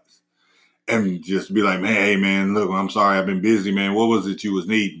 2 months. And just be like, man, hey man, look, I'm sorry, I've been busy, man. What was it you was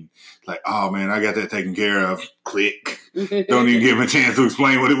needing? Like, oh man, I got that taken care of. Click. Don't even give him a chance to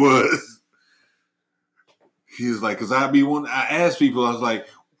explain what it was. He was like, because I asked people, I was like,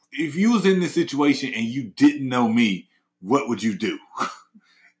 if you was in this situation and you didn't know me, what would you do?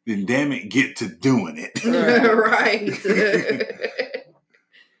 Then damn it, get to doing it. Right.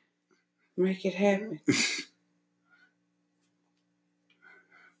 Make it happen.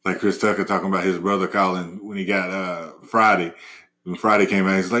 Like Chris Tucker talking about his brother calling when he got Friday. When Friday came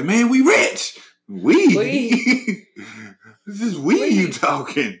out, he's like, man, we rich. We. This is we you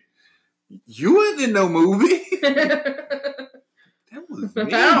talking. You wasn't in no movie. That was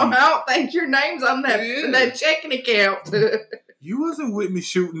me. I don't think your name's on that checking account. You wasn't with me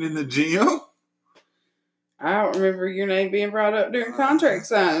shooting in the gym. I don't remember your name being brought up during contract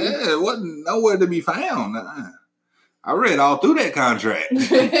signing. Yeah, it wasn't nowhere to be found. I read all through that contract.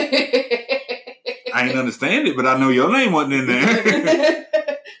 I ain't understand it, but I know your name wasn't in there.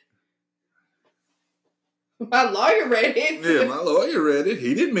 My lawyer read it. Yeah, my lawyer read it.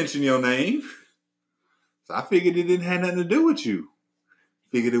 He didn't mention your name. So I figured it didn't have nothing to do with you.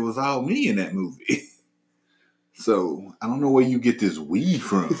 Figured it was all me in that movie. So I don't know where you get this we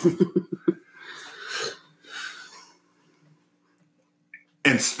from.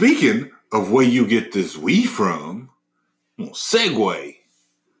 And speaking of where you get this we from, segue.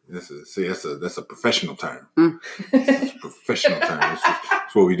 That's a professional term. That's a professional term.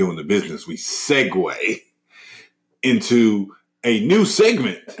 That's what we do in the business. We segue into a new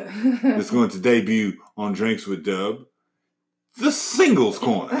segment that's going to debut on Drinks with Dub, the Singles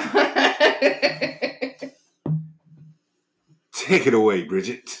Corner. Take it away,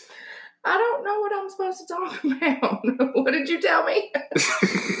 Bridget. I don't know what I'm supposed to talk about. What did you tell me?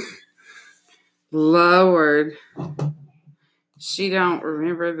 Lord. She don't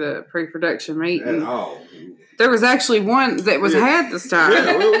remember the pre-production meeting. At all. There was actually one that was had this time.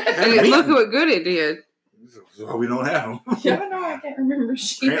 Yeah, well, and look what good it did. So we don't have them. Yeah, no, I can't remember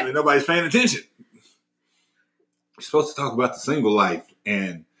shit. Apparently nobody's paying attention. You're supposed to talk about the single life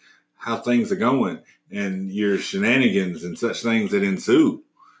and how things are going and your shenanigans and such things that ensue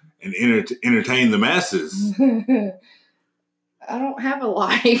and entertain the masses. I don't have a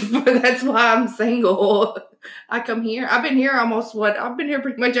life, but that's why I'm single. I come here. I've been here I've been here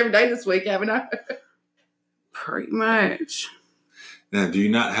pretty much every day this week, haven't I? Pretty much. Now, do you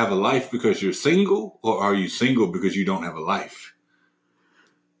not have a life because you're single, or are you single because you don't have a life?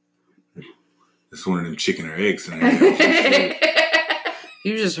 It's one of them chicken or egg scenarios.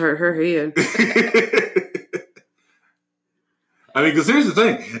 You just hurt her head. I mean, because here's the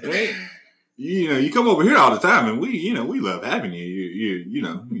thing. You come over here all the time, and we love having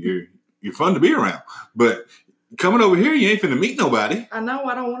you. You're fun to be around. But coming over here, you ain't finna meet nobody. I know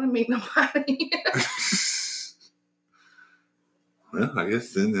I don't want to meet nobody. Well, I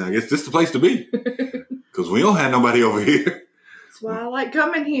guess this is the place to be. Because we don't have nobody over here. That's why I like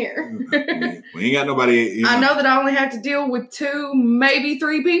coming here. We ain't got nobody. I know that I only have to deal with 2, maybe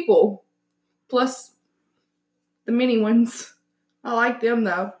 3 people. Plus the mini ones. I like them,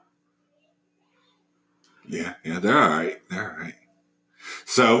 though. Yeah, they're all right.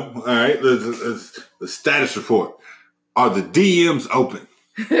 So, all right, the status report. Are the DMs open?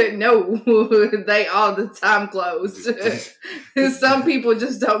 No, they all the time closed. Some people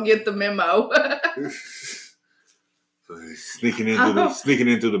just don't get the memo. So sneaking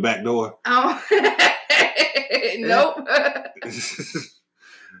into the back door. Oh, nope.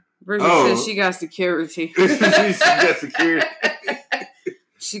 Bridget says she got security. She got security.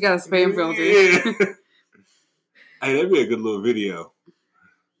 She got a spam filter. Yeah. Hey, that'd be a good little video.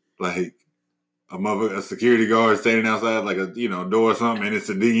 Like a security guard standing outside like a door or something, and it's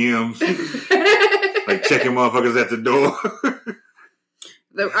the DMs. Like checking motherfuckers at the door.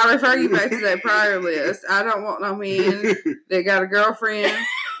 I refer you back to that prior list. I don't want no man that got a girlfriend,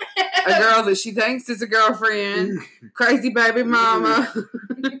 a girl that she thinks is a girlfriend, crazy baby mama,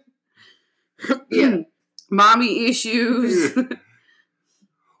 mommy issues,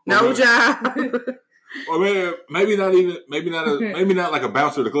 no job. Or maybe not like a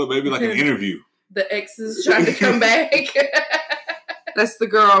bouncer at the club. Maybe like an interview. The ex is trying to come back. That's the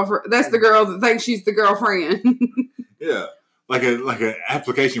girl. That's the girl that thinks she's the girlfriend. Yeah, like an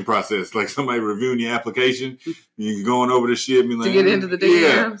application process. Like somebody reviewing your application, you going over the shit. Like, to get into the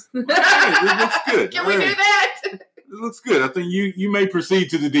DMs. Yeah. Hey, this looks good. Can we do that? It looks good. I think you may proceed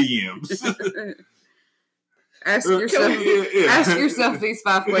to the DMs. Ask yourself these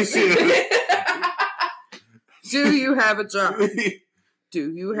 5 questions. Do you have a job?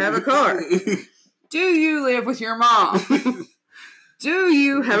 Do you have a car? Do you live with your mom? Do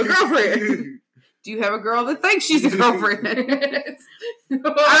you have a girlfriend? Do you have a girl that thinks she's a girlfriend? I don't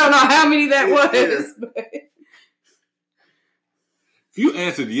know how many that was. But. If you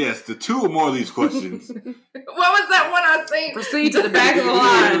answered yes to 2 or more of these questions. What was that one I seen? Proceed to the back of the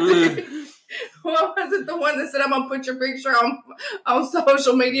line. What was it? The one that said, I'm going to put your picture on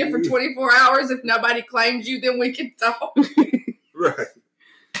social media for 24 hours. If nobody claims you, then we can talk. Right.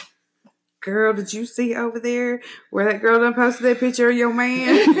 Girl, did you see over there where that girl done posted that picture of your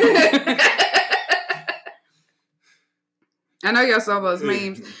man? I know y'all saw those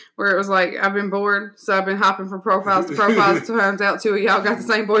memes where it was like, I've been bored, so I've been hopping from profiles to profiles. Turns out 2 of y'all got the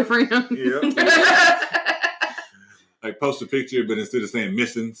same boyfriend. Yeah. Like post a picture, but instead of saying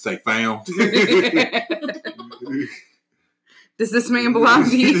missing, say found. Does this man belong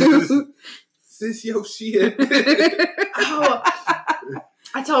to you? This your shit. Oh,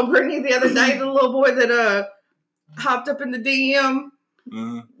 I told Brittany the other day, the little boy that hopped up in the DM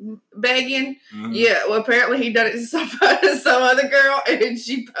begging. Yeah, well, apparently he done it to some other girl, and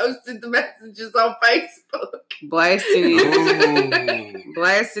she posted the messages on Facebook. Blasted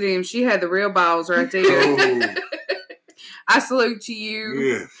him. She had the real balls right there. I salute to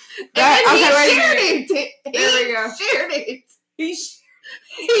you. Yeah. He shared it. There we go. Shared it. He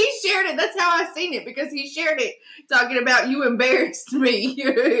shared it. That's how I seen it, because he shared it talking about you embarrassed me.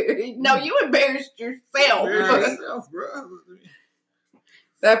 No, you embarrassed yourself.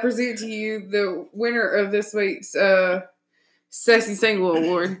 I present to you the winner of this week's Sexy Single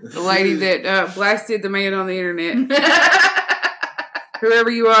Award, the lady that blasted the man on the internet.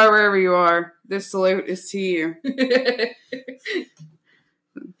 Whoever you are, wherever you are, this salute is to you.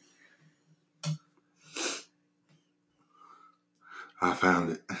 I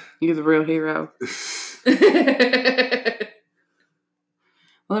found it. You're the real hero.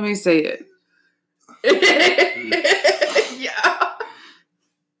 Let me say it. Yeah.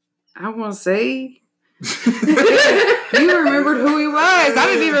 I want to say you remembered who he was. I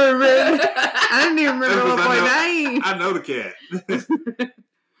didn't even remember what my name. I know the cat.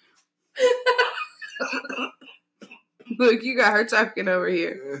 Look, you got her talking over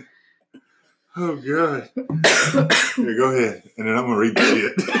here. Oh God. Here, go ahead, and then I'm gonna read the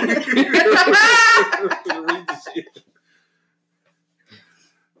shit.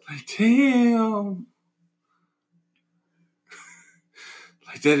 Like, damn.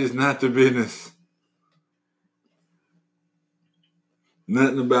 Like, that is not the business.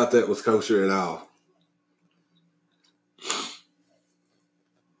 Nothing about that was kosher at all.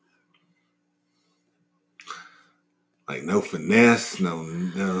 Like, no finesse,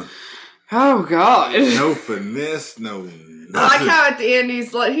 no. Oh God. No finesse, no nothing. I like how at the end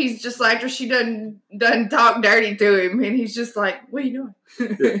he's just like, after she doesn't talk dirty to him, and he's just like, what are you doing?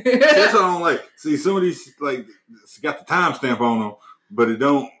 Yeah. That's what I don't like. See, some of these, like, it's got the timestamp on them, but it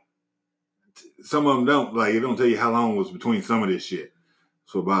don't some of them don't. Like, it don't tell you how long was between some of this shit.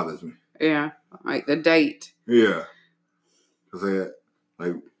 That's what bothers me. Yeah, like the date. Yeah. Because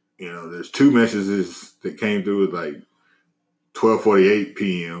there's 2 messages that came through at like 12:48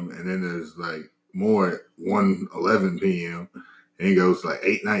 p.m. and then there's like more at 1:11 p.m. and it goes like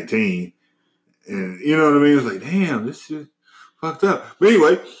 8:19. And you know what I mean? It's like, damn, this shit fucked up. But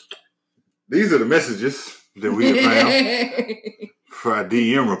anyway, these are the messages that we have found for our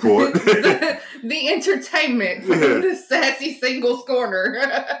DM report. the entertainment from the sassy singles corner.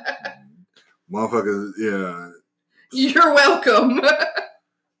 Motherfuckers, yeah. You're welcome.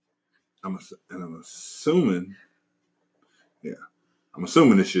 I'm assuming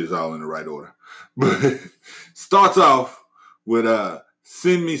this shit is all in the right order. But starts off with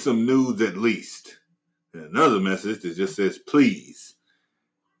send me some nudes at least. And another message that just says please.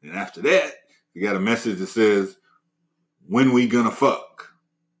 And after that, you got a message that says when we gonna fuck.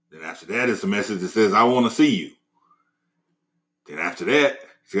 Then after that, it's a message that says I want to see you. Then after that,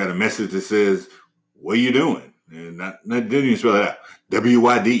 you got a message that says what you doing? And didn't even spell it out.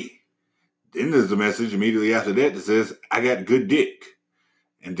 WYD. Then there's a message immediately after that that says I got good dick.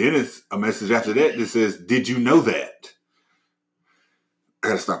 And then it's a message after that that says, did you know that? I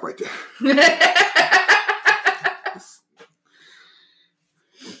gotta stop right there.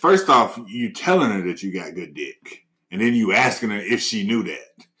 First off, you telling her that you got good dick. And then you asking her if she knew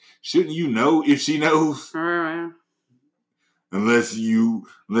that. Shouldn't you know if she knows? Unless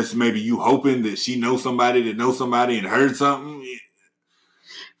maybe you hoping that she knows somebody that knows somebody and heard something.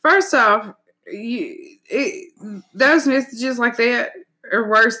 First off, those messages like that are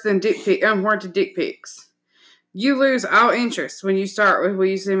worse than unwarranted dick pics. You lose all interest when you start with, will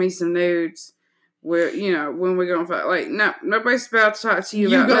you send me some nudes? Where, when we're going to fuck. Like, no, nobody's about to talk to you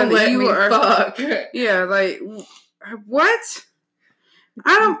about gonna let me fuck. Yeah, like, what?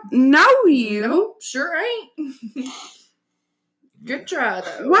 I don't know you. Nope, sure ain't. Good try,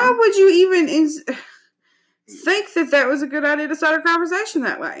 though. Why would you even think that was a good idea to start a conversation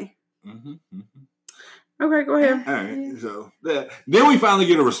that way? Mm-hmm, mm-hmm. Okay, go ahead. All right, so then we finally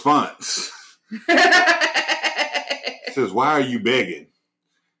get a response. It says, why are you begging?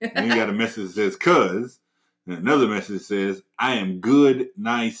 And you got a message that says, cuz. And another message says, I am good,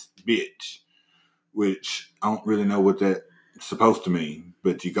 nice bitch. Which I don't really know what that's supposed to mean,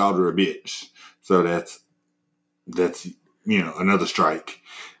 but you called her a bitch. So that's another strike.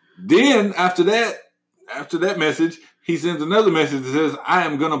 Then after that message, he sends another message that says, I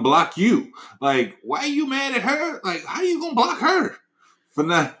am going to block you. Like, why are you mad at her? Like, how are you going to block her? For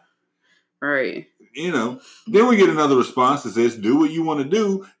not. Right. Then we get another response that says, do what you want to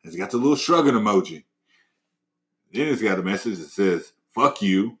do. It's got the little shrugging emoji. Then it's got a message that says, fuck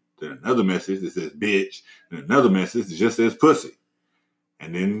you. Then another message that says, bitch. And another message that just says, pussy.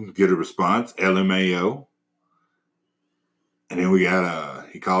 And then get a response, LMAO. And then we got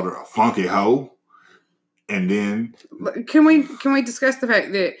he called her a funky hoe. And then can we discuss the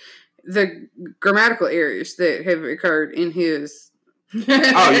fact that the grammatical errors that have occurred in his oh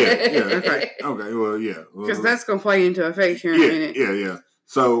yeah. Okay, well, yeah. Because that's going to play into effect here in a minute. Yeah.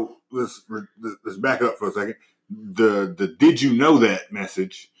 So let's back up for a second. The did you know that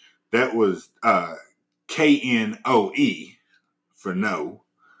message, that was KNOE for no.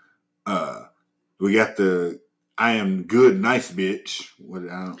 We got the I am good, nice bitch.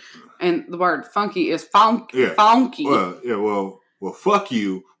 And the word funky is funky. Yeah. Funky. Well, fuck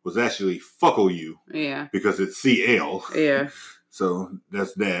you was actually fuckle you. Yeah. Because it's CL. Yeah. So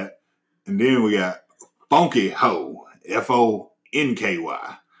that's that. And then we got funky hoe.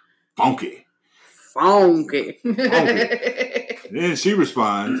 FONKY. Funky. Funky. And then she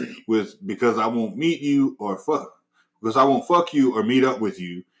responds with, because I won't meet you or fuck. Because I won't fuck you or meet up with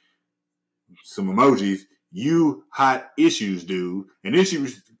you. Some emojis. You hot issues, dude. And then she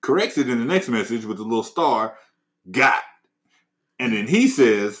corrects it in the next message with a little star. Got. And then he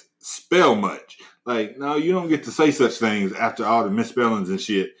says, spell much. Like, no, you don't get to say such things after all the misspellings and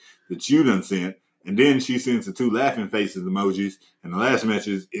shit that you done sent. And then she sends the 2 laughing faces emojis. And the last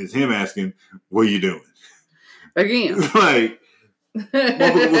message is him asking, what are you doing? Again. Like, was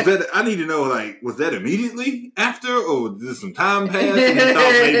that, I need to know, like, was that immediately after? Or did some time pass and you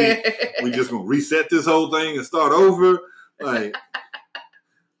thought maybe we just going to reset this whole thing and start over? Like,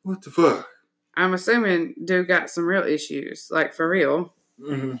 what the fuck? I'm assuming dude got some real issues. Like, for real.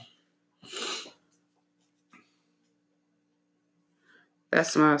 Mm-hmm.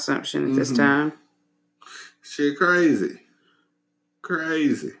 That's my assumption at this time. Shit crazy.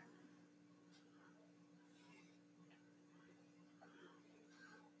 Crazy.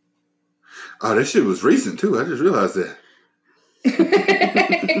 Oh, that shit was recent too. I just realized that.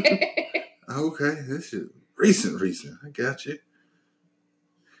 okay, this is recent. I got you.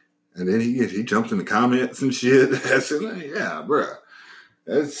 And then he jumps in the comments and shit. I said, yeah, bro.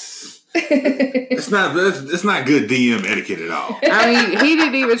 It's not good DM etiquette at all. I mean, he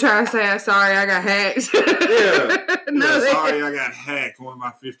didn't even try to say, sorry, I got hacked. Sorry, I got hacked. One of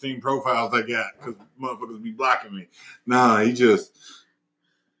my 15 profiles I got because motherfuckers be blocking me. No, he just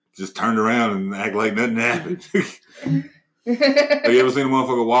turned around and act like nothing happened. Have you ever seen a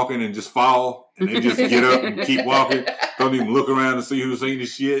motherfucker walking and just fall and they just get up and keep walking? Don't even look around to see who's seen the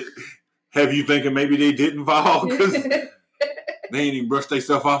shit. Have you thinking maybe they didn't fall because they ain't even brushed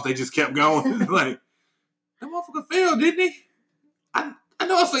themselves off. They just kept going. Like, that motherfucker fell, didn't he? I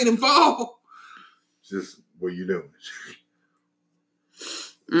know I seen him fall. Just what you doing?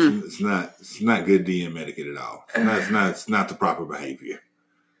 It's not good DM etiquette at all. It's not the proper behavior.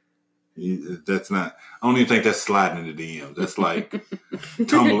 That's not. I don't even think that's sliding into DMs. That's like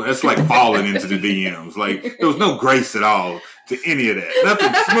tumbling. That's like falling into the DMs. Like there was no grace at all to any of that.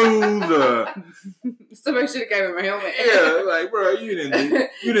 Nothing smooth. Somebody should have gave him a helmet. Yeah, like bro, you didn't.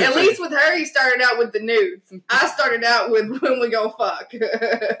 At least with her, he started out with the nudes. I started out with when we go fuck.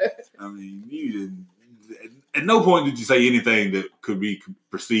 I mean, you didn't. At no point did you say anything that could be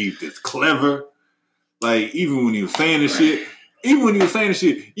perceived as clever. Like even when he was saying this shit. Even when you were saying the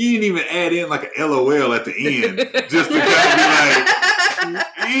shit, you didn't even add in like a LOL at the end, just to kind of be like,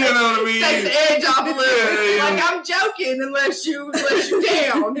 you know what I mean? Take the edge off a little. Yeah. Like I'm joking, unless you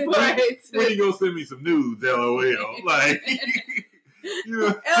down. But when you gonna send me some nudes, LOL? Like, you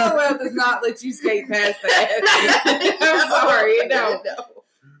know. LOL does not let you skate past that. I'm sorry, it don't.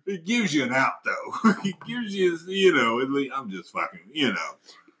 It gives you an out though. It gives you, you know. At least I'm just fucking, you know.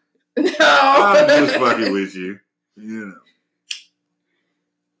 No, I'm just fucking with you, you know.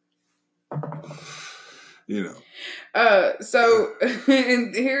 You know. So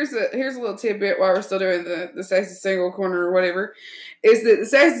and here's a little tidbit while we're still doing the Sassy Single corner or whatever, is that the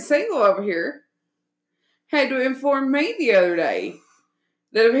Sassy Single over here had to inform me the other day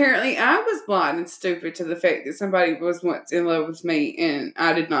that apparently I was blind and stupid to the fact that somebody was once in love with me and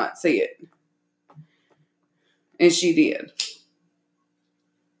I did not see it. And she did.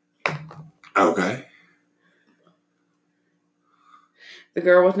 Okay. The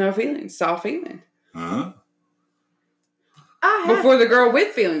girl with no feelings saw feeling. Huh? Before the girl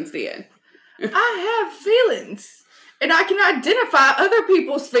with feelings did. I have feelings. And I can identify other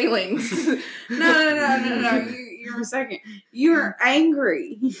people's feelings. No. You're a second. You're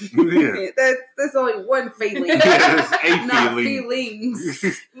angry. Yeah. That's only one feeling. Yes, a not feeling.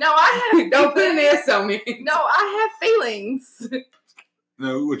 feelings. No, I have Don't put an S on me. No, I have feelings.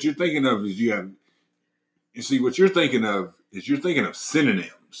 No, what you're thinking of is what you're thinking of is you're thinking of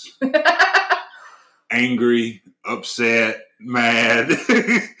synonyms. Angry, upset, mad.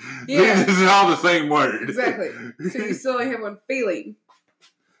 Yeah. This is all the same word. Exactly. So you still only have one feeling.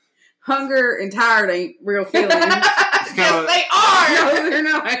 Hunger and tired ain't real feelings. Yes, they are. No, they're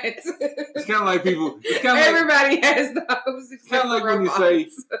not. It's kind of like people. Everybody has those. It's kind of like when you say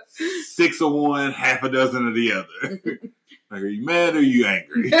 6 of one, half a dozen of the other. Like, are you mad or are you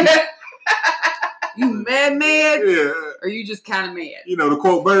angry? You mad? Yeah. Or you just kind of mad? You know, the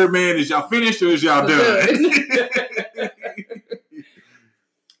quote, Birdman, is y'all finished or is y'all done?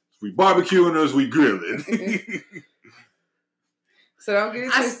 We barbecuing or is we grilling? So don't get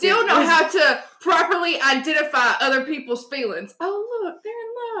it I twisted. still know how to properly identify other people's feelings. Oh, look, they're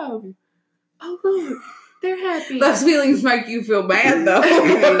in love. Oh, look, they're happy. Those feelings make you feel bad, though.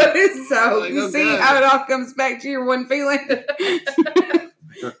 So, Like, you oh, see God. how it all comes back to your one feeling?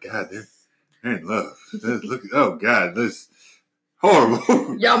 Oh, God, they're in love. Look, oh, God, this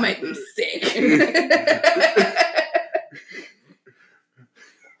horrible. Y'all make me sick.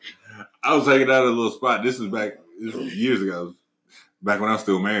 I was hanging out at a little spot. This was years ago. Back when I was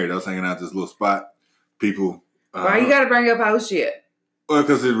still married, I was hanging out at this little spot. People. Why you gotta bring up our shit? Well,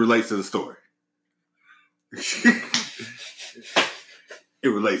 because it relates to the story. It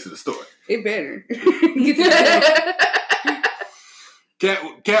relates to the story. It better. Get that.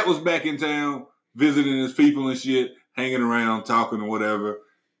 Cat was back in town visiting his people and shit, hanging around, talking or whatever.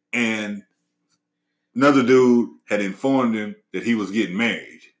 And another dude had informed him that he was getting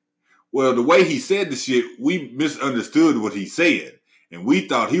married. Well, the way he said the shit, we misunderstood what he said. And we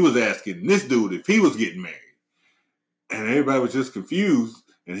thought he was asking this dude if he was getting married. And everybody was just confused.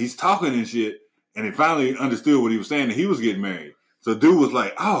 And he's talking and shit. And he finally understood what he was saying, that he was getting married. So dude was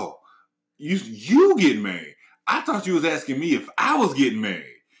like, oh, you getting married? I thought you was asking me if I was getting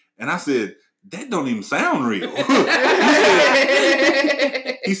married. And I said, that don't even sound real.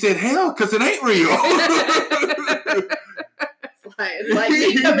 He said, hell, because it ain't real. It's like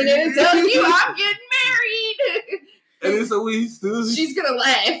me coming in and telling you I'm getting married. And then so he stood. She's gonna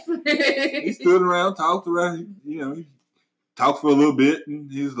laugh. He stood around, talked around. He talked for a little bit,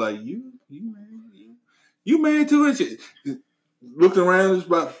 and he was like, "You married? You married too?" And she looked around. There's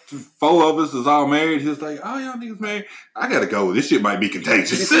about 4 of us is all married. He was like, "Oh, y'all niggas married? I gotta go. This shit might be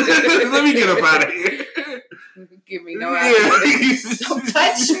contagious. Let me get up out of here." Give me no idea. Don't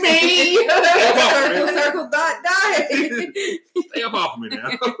touch me. Circle, dot, dot. Stay up off me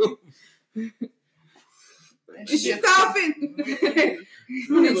now. She's coughing. Did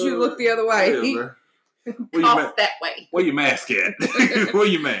you look the other way? Cough that way. Where your mask at? Where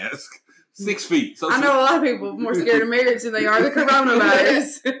your mask? 6 feet. I know a lot of people more scared of marriage than they are the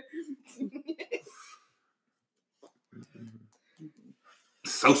coronavirus.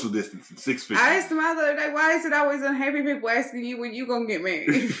 Social distancing, 6 feet. I asked him the other day, why is it always unhappy people asking you when you gonna get married?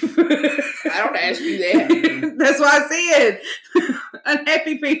 I don't ask you that. That's why I said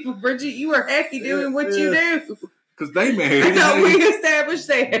unhappy people, Bridget. You are happy doing what you do. Because they married. I thought we established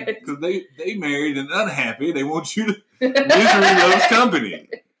that. Because they married and unhappy. They want you to misery loves company.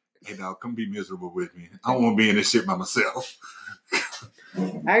 Hey, dog, come be miserable with me. I don't want to be in this shit by myself.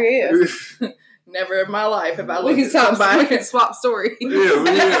 I guess. Never in my life have I We looked can at somebody. we can swap stories. We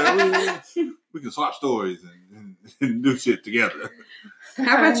can swap stories and do shit together.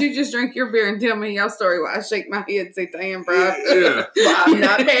 How about you just drink your beer and tell me your story while I shake my head and say, damn, bro. Yeah. Well, I'm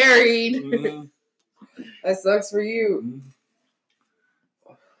not married. Mm-hmm. That sucks for you.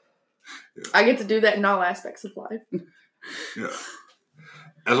 Yeah. I get to do that in all aspects of life. Yeah.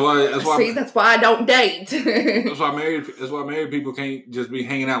 That's why That's why I don't date. That's why married people can't just be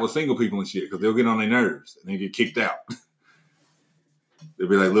hanging out with single people and shit, because they'll get on their nerves and they get kicked out. They'll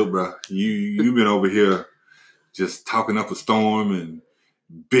be like, "Look, bro, you've been over here just talking up a storm and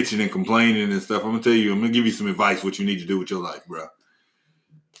bitching and complaining and stuff. I'm gonna give you some advice what you need to do with your life, bro.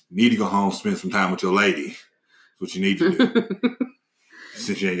 You need to go home, spend some time with your lady. That's what you need to do.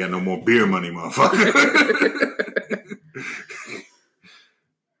 Since you ain't got no more beer money, motherfucker."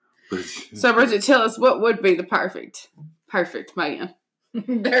 So, Bridget, tell us what would be the perfect man.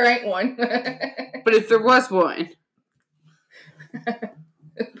 There ain't one. But if there was one.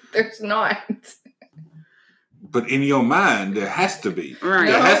 There's not. But in your mind, there has to be. Right.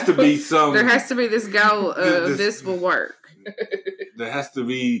 There has to be some. There has to be this goal of this will work. There has to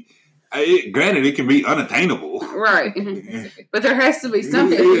be. Granted, it can be unattainable. Right. But there has to be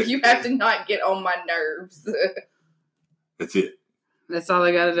something. You have to not get on my nerves. That's it. That's all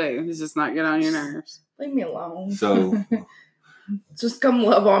they got to do is just not get on your nerves. Leave me alone. So. Just come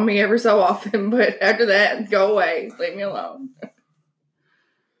love on me every so often, but after that, go away. Leave me alone.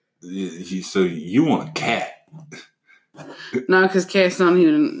 So you want a cat? No, because cats don't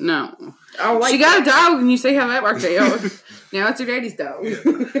even know. I like she got a dog, and you see how that worked out. Now it's her daddy's dog. Yeah.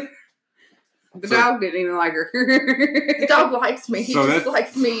 The dog didn't even like her. The dog likes me. He So just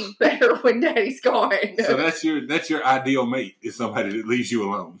likes me better when Daddy's gone. So that's your ideal mate, is somebody that leaves you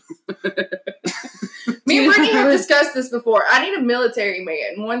alone. Me and Brittany have discussed this before. I need a military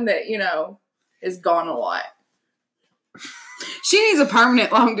man, one that, is gone a lot. She needs a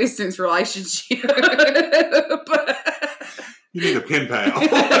permanent long distance relationship. You need a pen pal.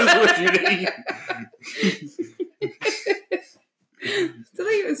 That's what you need. Do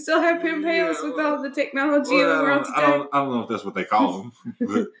they even still have pen pals with all the technology in the world today? I don't know if that's what they call them.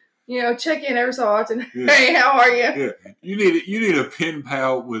 But, Check in every so often. Yeah. Hey, how are you? Yeah, you need a pen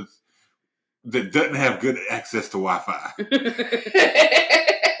pal that doesn't have good access to Wi-Fi.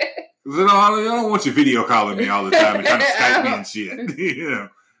 I don't want you video calling me all the time and trying to Skype me and shit.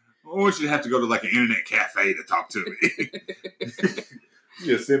 I want you to have to go to like an internet cafe to talk to me.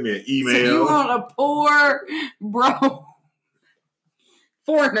 Just send me an email. So you want a poor bro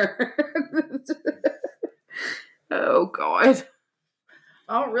foreigner? Oh God!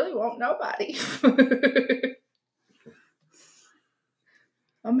 I don't really want nobody.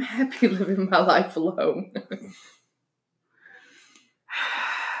 I'm happy living my life alone.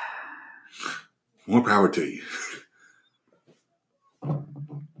 More power to you.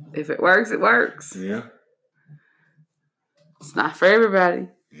 If it works, it works. Yeah. It's not for everybody.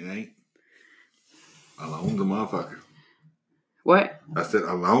 It ain't. Alone's a motherfucker. What? I said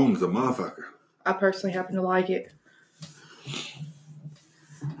alone's a motherfucker. I personally happen to like it.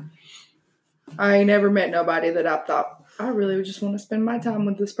 I ain't never met nobody that I thought, I really just want to spend my time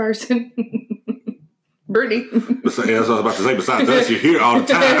with this person. Brittany. That's what I was about to say. Besides us, you're here all the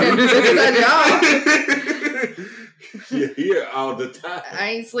time. You're here all the time. I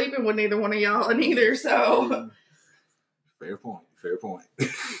ain't sleeping with neither one of y'all neither, so. Fair point.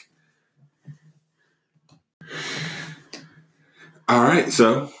 All right,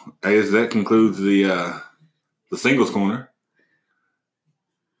 so I guess that concludes the singles corner.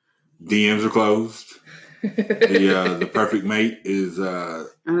 DMs are closed. The perfect mate is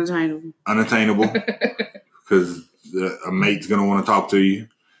unattainable because a mate's gonna want to talk to you,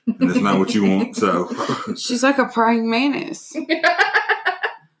 and that's not what you want. So she's like a praying mantis.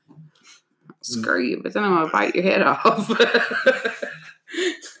 Screw you, but then I'm gonna bite your head off.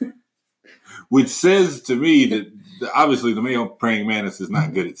 Which says to me that obviously the male praying mantis is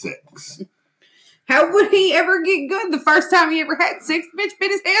not good at sex. How would he ever get good the first time he ever had sex? Bitch bit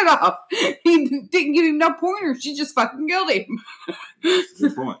his head off. He didn't give him no pointers. She just fucking killed him.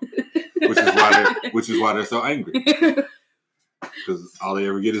 Good point. Which is why they're so angry. Because all they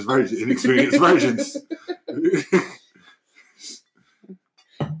ever get is inexperienced virgins.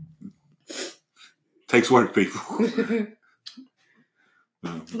 Takes work, people.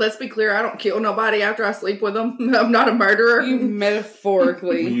 Let's be clear, I don't kill nobody after I sleep with them. I'm not a murderer. You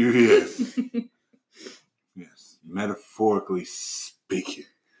metaphorically. Yes. Yes. Metaphorically speaking.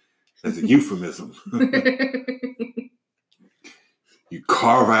 That's a euphemism. You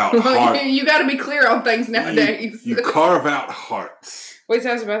carve out hearts. You got to be clear on things nowadays. You carve out hearts. We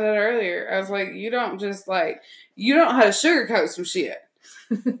talked about that earlier. I was like, you don't know how to sugarcoat some shit.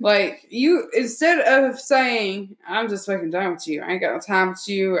 Like, you, instead of saying, I'm just fucking done with you. I ain't got no time with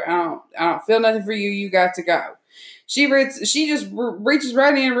you. I don't feel nothing for you. You got to go. She just reaches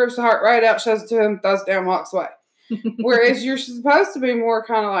right in, rips the heart right out, shows it to him, throws it down, walks away. Whereas you're supposed to be more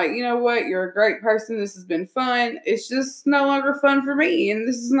kind of like, you know what? You're a great person. This has been fun. It's just no longer fun for me. And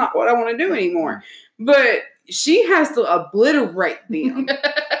this is not what I want to do anymore. But she has to obliterate them.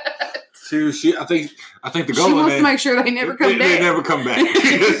 I think the goal. She wants to make sure they never come back. They never come back. Like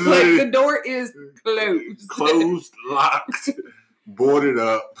the door is closed. Closed, locked, boarded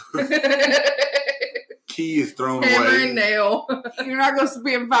up. Key is thrown Hammer away. and nail. You're not going to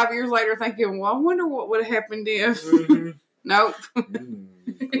spend 5 years later thinking, well, I wonder what would have happened if. Mm-hmm. Nope.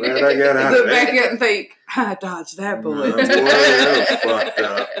 Glad I got out of look back at and think, I dodged that bullet. Boy, that was fucked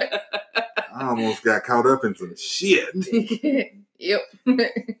up. I almost got caught up in some shit. Yep.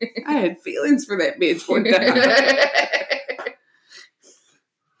 I had feelings for that bitch one time.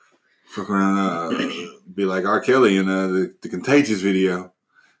 Fuck around, be like R. Kelly in the Contagious video.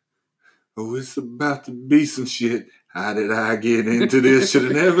 Oh, it's about to be some shit. How did I get into this? Should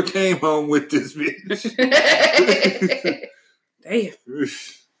have never came home with this bitch. Damn.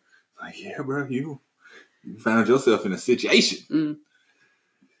 Like, yeah, bro, you found yourself in a situation. Mm.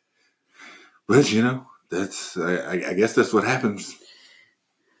 But, you know, I guess that's what happens.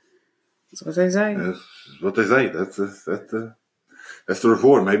 That's what they say. That's what they say. That's the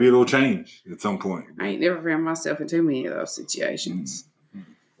report. Maybe it'll change at some point. I ain't never found myself in too many of those situations.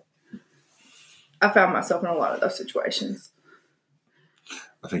 I found myself in a lot of those situations.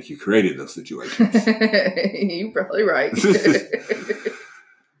 I think you created those situations. You're probably right.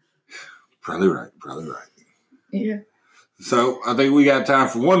 Probably right. Yeah. So I think we got time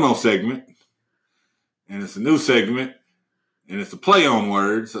for one more segment. And it's a new segment. And it's a play on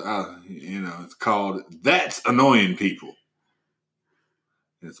words. It's called That's Annoying People.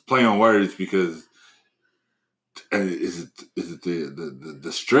 And it's a play on words because is it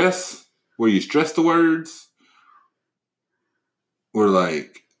the stress? Where you stress the words? Or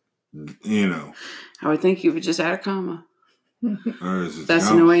like, you know. I would think you would just add a comma. Or is it That's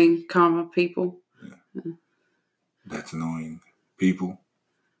annoying, comma, people. Yeah. That's annoying, people.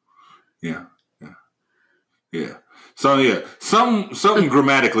 Yeah. So yeah, something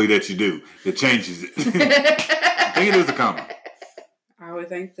grammatically that you do, it changes it. I think it is a comma. I would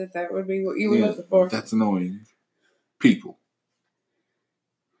think that would be what you were looking for. That's annoying, people.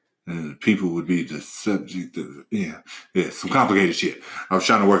 And people would be the subject of, some complicated shit. I was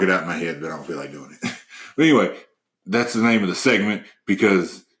trying to work it out in my head, but I don't feel like doing it. But anyway, that's the name of the segment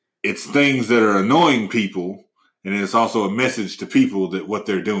because it's things that are annoying people, and it's also a message to people that what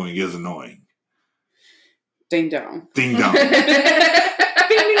they're doing is annoying. Ding dong. Ding dong. Ding, ding,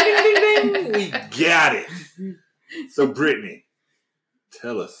 ding, ding, ding. We got it. So, Brittany,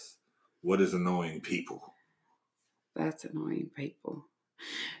 tell us, what is annoying people? That's annoying people.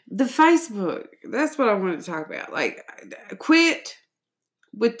 The Facebook. That's what I wanted to talk about. Like, quit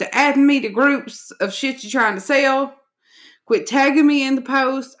with the adding me to groups of shit you're trying to sell. Quit tagging me in the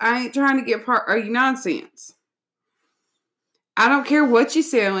post. I ain't trying to get part of your nonsense. I don't care what you're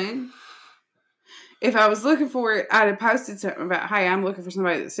selling. If I was looking for it, I'd have posted something about, hey, I'm looking for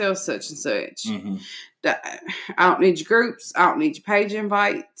somebody that sells such and such. Mm-hmm. I don't need your groups. I don't need your page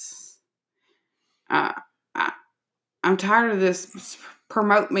invites. I'm tired of this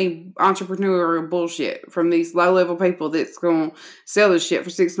promote me entrepreneurial bullshit from these low level people that's going to sell this shit for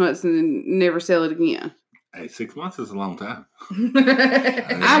 6 months and then never sell it again. Hey, 6 months is a long time.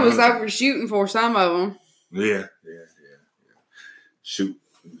 I was overshooting for some of them. Yeah. Shoot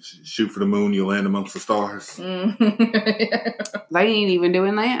for the moon, you land amongst the stars. They ain't even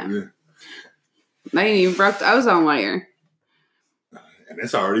doing that. Yeah. They ain't even broke the ozone layer. And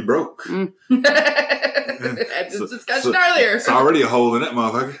it's already broke. That's this discussion earlier. It's already a hole in that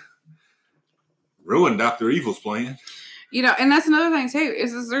motherfucker. Ruined Dr. Evil's plan. You know, and that's another thing too,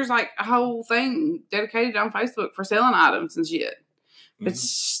 is there's like a whole thing dedicated on Facebook for selling items and shit. But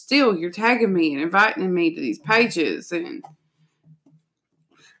still, you're tagging me and inviting me to these pages, and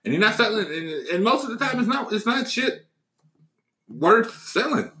you're not selling. And most of the time, it's not shit worth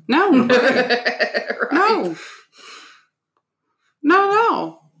selling. No, Right.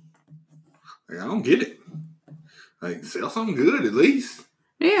 no. Like, I don't get it. Like, sell something good at least.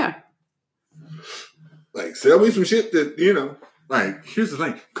 Yeah. Like, sell me some shit that, you know, like, here's the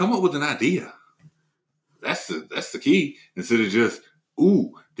thing. Come up with an idea. That's the key. Instead of just,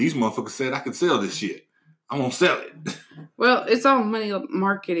 ooh, these motherfuckers said I could sell this shit. I'm going to sell it. Well, it's all money level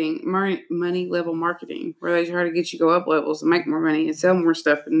marketing, where they try to get you to go up levels and make more money and sell more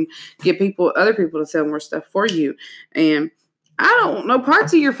stuff and get other people to sell more stuff for you. And I don't want no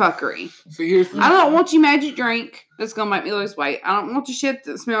parts of your fuckery. So I don't want your magic drink that's going to make me lose weight. I don't want your shit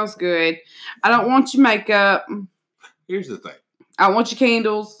that smells good. I don't want your makeup. Here's the thing. I don't want your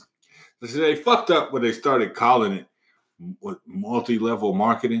candles. They fucked up when they started calling it multi-level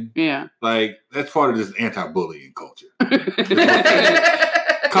marketing. Yeah. Like, that's part of this anti-bullying culture. It's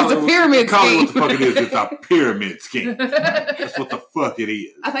a pyramid scheme. Call it what the fuck it is. It's a pyramid scheme. That's what the fuck it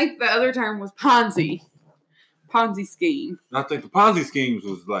is. I think the other term was Ponzi. Ponzi scheme. I think the Ponzi schemes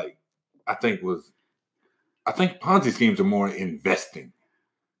was like, I think Ponzi schemes are more investing.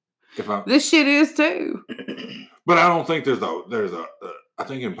 This shit is too. But I don't think I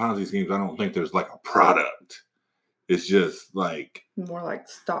think in Ponzi schemes, I don't think there's like a product. It's just like more like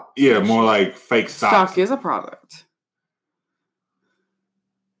stock. Yeah, more like fake stock. Stock is a product.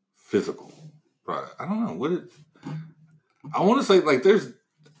 Physical product. I don't know what it. I want to say like there's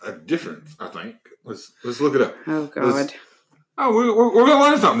a difference. I think. Let's look it up. Oh God. We're gonna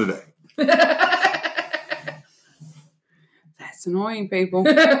learn something today. That's annoying, people.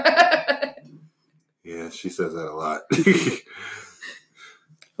 Yeah, she says that a lot.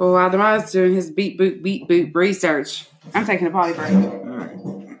 Well, while Demai's doing his beat boop research, I'm taking a potty break. All right.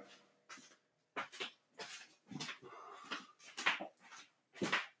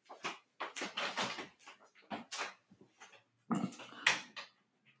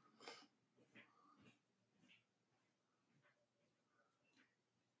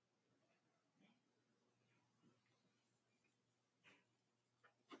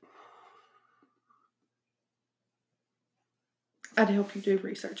 I'd help you do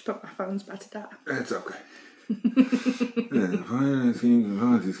research, but my phone's about to die. That's okay.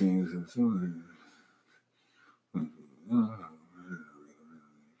 Ponzi schemes.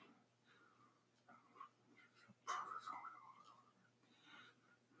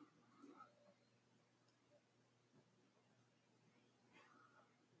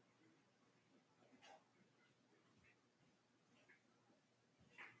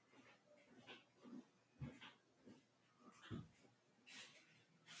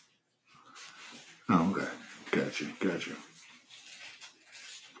 Oh, okay. Gotcha.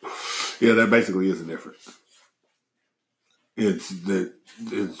 Yeah, that basically is the difference. It's that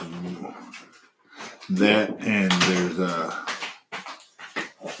and there's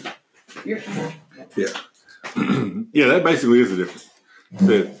yeah, that basically is the difference.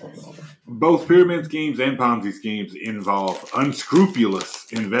 That both pyramid schemes and Ponzi schemes involve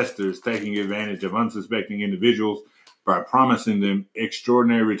unscrupulous investors taking advantage of unsuspecting individuals by promising them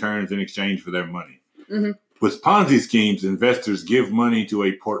extraordinary returns in exchange for their money. Mm-hmm. With Ponzi schemes, investors give money to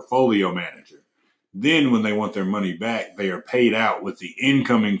a portfolio manager. Then, when they want their money back, they are paid out with the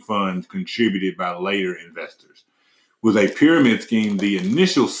incoming funds contributed by later investors. With a pyramid scheme, the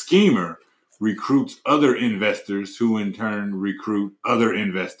initial schemer recruits other investors who in turn recruit other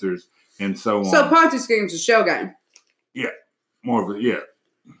investors and so on. So Ponzi scheme's a shell game. Yeah. More of a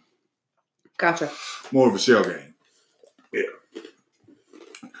Gotcha. More of a shell game. Yeah.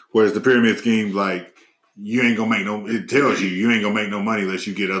 Whereas the pyramid scheme, like, you ain't gonna make it tells you ain't gonna make no money unless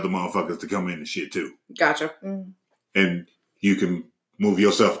you get other motherfuckers to come in and shit too. Gotcha. And you can move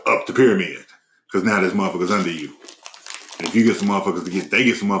yourself up the pyramid because now there's motherfuckers under you. And if you get some motherfuckers they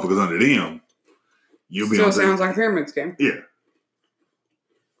get some motherfuckers under them, you'll be on. Still sounds like a pyramid scheme. Yeah.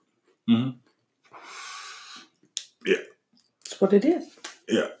 Mm-hmm. Yeah. That's what it is.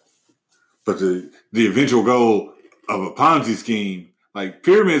 Yeah. But the eventual goal of a Ponzi scheme, like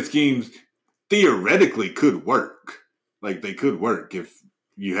pyramid schemes, theoretically could work. Like they could work if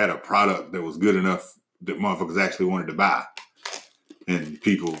you had a product that was good enough that motherfuckers actually wanted to buy, and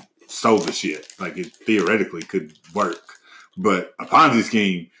people sold the shit. Like it theoretically could work. But a Ponzi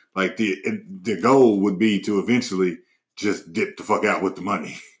scheme, like the goal would be to eventually just dip the fuck out with the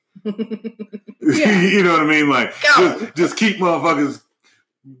money. You know what I mean? Like just keep motherfuckers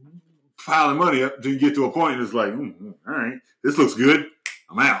piling money up till you get to a point and it's like, all right, this looks good.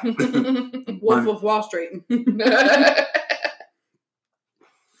 I'm out. Wolf of Wall Street.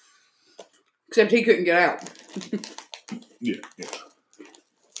 Except he couldn't get out. Yeah.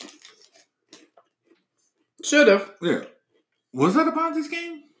 Should have. Yeah. Was that a Ponzi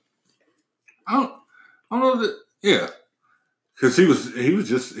scheme? I don't know that. Yeah. Because he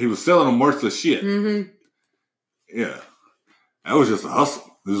was selling them worthless shit. Mm-hmm. Yeah. That was just a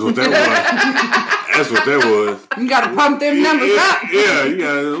hustle. This is what that was. That's what that was. You got to pump them numbers up. Yeah.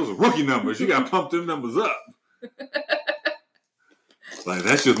 Those are rookie numbers. You got to pump them numbers up. Like,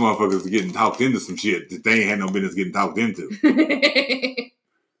 that's just motherfuckers getting talked into some shit that they ain't had no business getting talked into.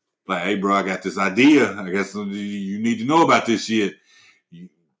 Like, hey, bro, I got this idea. I guess you need to know about this shit.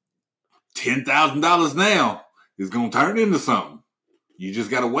 $10,000 now is going to turn into something. You just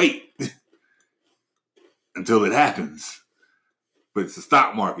got to wait until it happens. But it's the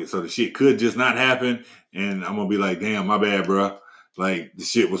stock market, so the shit could just not happen. And I'm going to be like, damn, my bad, bro. Like, the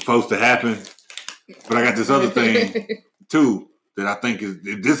shit was supposed to happen. But I got this other thing, too, that I think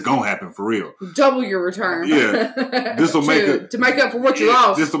this going to happen for real. Double your return. Yeah. This will to make up for what you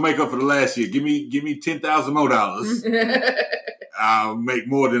lost. This will make up for the last year. Give me $10,000 more dollars. I'll make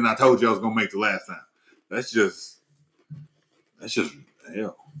more than I told you I was going to make the last time. That's just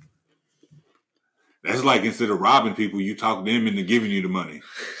hell. That's like instead of robbing people, you talk them into giving you the money.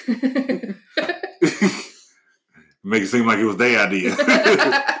 Make it seem like it was their idea.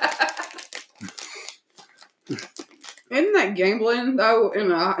 Isn't that gambling though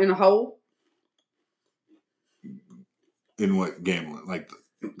in a hole? In what gambling? Like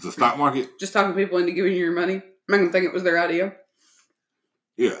the stock market? Just talking people into giving you your money. Make them think it was their idea.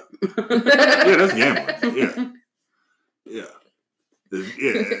 Yeah. Yeah, that's gambling. Yeah.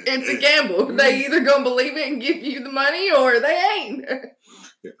 It's a gamble. They either gonna believe it and give you the money or they ain't.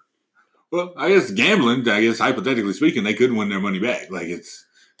 Yeah. Well, I guess gambling, hypothetically speaking, they couldn't win their money back. Like it's,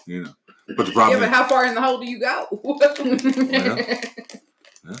 but the problem but how far in the hole do you go?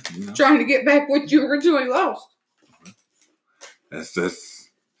 Trying to get back what you originally lost. That's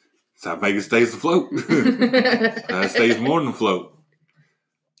how Vegas stays afloat. It stays more than afloat.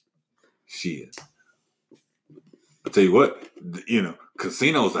 Shit. I'll tell you what,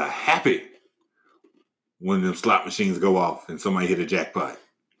 casinos are happy when them slot machines go off and somebody hit a jackpot.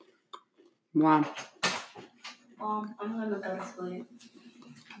 Wow. I'm gonna go to sleep.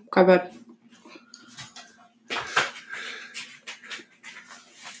 Okay, bud.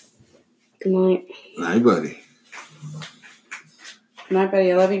 Good night. Night, buddy. Good night,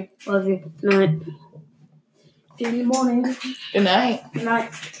 buddy. I love you. Love you. Night. See you in the morning. Good night. Good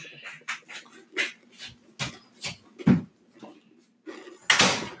night.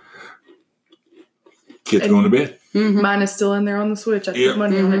 Kids going to bed. Mm-hmm. Mine is still in there on the Switch. I put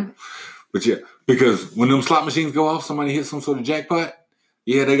money on it. But yeah, because when them slot machines go off, somebody hits some sort of jackpot,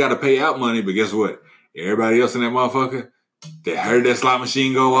 yeah, they got to pay out money. But guess what? Everybody else in that motherfucker that heard that slot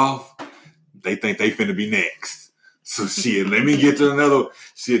machine go off, they think they finna be next. So shit, let me get to another.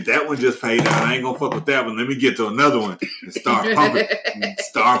 Shit, that one just paid out. I ain't gonna fuck with that one. Let me get to another one and start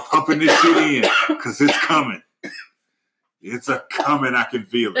pumping this shit in because it's coming. It's a coming. I can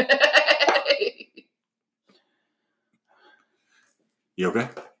feel it. You okay?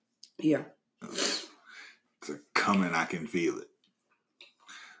 Yeah. It's a coming. I can feel it.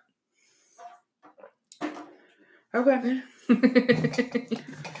 Okay.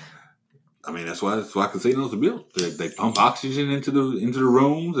 I mean, that's why casinos are built. They pump oxygen into the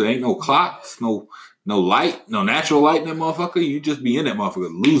rooms. There ain't no clocks, no light, no natural light in that motherfucker. You just be in that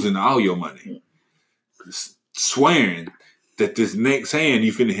motherfucker losing all your money, swearing that this next hand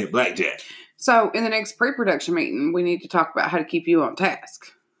you finna hit blackjack. So in the next pre-production meeting, we need to talk about how to keep you on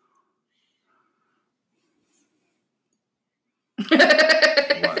task.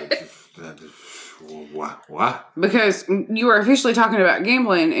 Why? Because you were officially talking about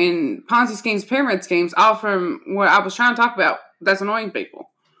gambling and Ponzi schemes, pyramid schemes, all from what I was trying to talk about. That's annoying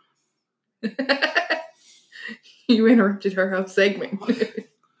people. You interrupted her whole segment.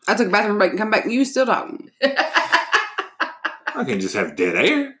 I took a bathroom break and come back and you still talking. I can't just have dead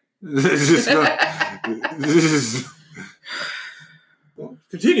air.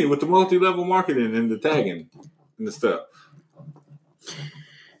 Continue with the multi-level marketing and the tagging and the stuff.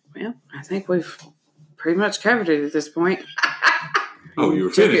 Well, I think we've pretty much covered it at this point. Oh, you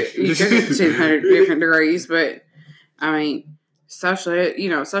were finished. You took it 200 different degrees, but I mean, social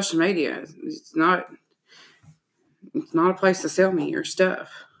media, it's not a place to sell me your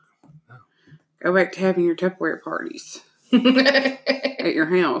stuff. Go back to having your Tupperware parties at your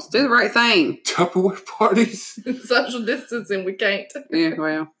house. Do the right thing. Tupperware parties? Social distancing, we can't. Yeah,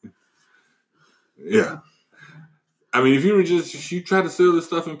 well. Yeah. I mean, if you try to sell this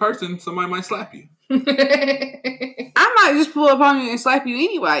stuff in person, somebody might slap you. I might just pull up on you and slap you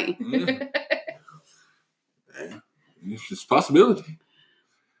anyway. Yeah. It's just a possibility.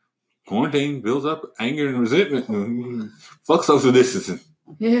 Quarantine builds up anger and resentment. Fuck social distancing.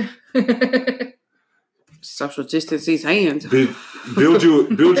 Yeah. Social distance these hands. Build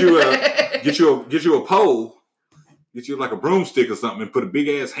you get you a pole, get you like a broomstick or something, and put a big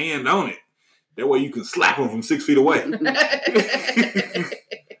ass hand on it. That way you can slap them from 6 feet away.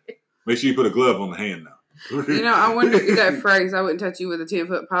 Make sure you put a glove on the hand now. I wonder if that phrase, I wouldn't touch you with a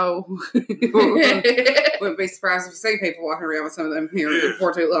 10-foot pole. Wouldn't be surprised if you see people walking around with some of them here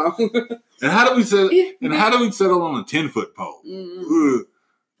for too long. And how do we settle on a 10-foot pole?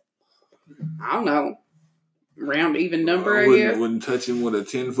 I don't know. Round even number, I guess. Wouldn't touch him with a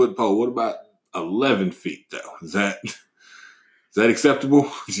 10-foot pole. What about 11 feet though? Is that acceptable?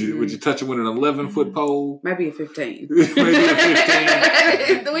 Would you touch him with an 11-foot pole? Maybe a 15. Maybe a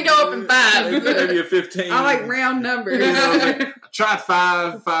 15. We go up in 5. Maybe a 15. I like round numbers. I tried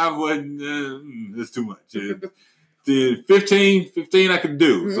 5. 5 wasn't. It's too much. 15 I could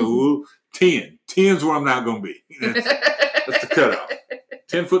do. So 10. 10's where I'm not going to be. That's the cutoff.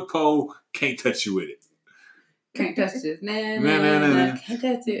 10-foot pole, can't touch you with it. Can't touch it. Nah. Can't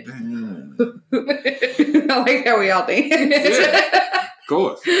touch it. I like how we all dance. Yeah, of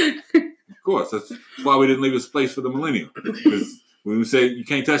course. That's why we didn't leave this place for the millennial. Because when we said you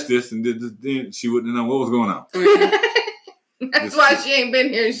can't touch this, and then she wouldn't know what was going on. That's why she ain't been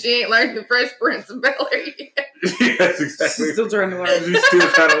here. She ain't learned the Fresh Prince of Bel-Air yet. Yes, exactly. She's still trying to learn. She's still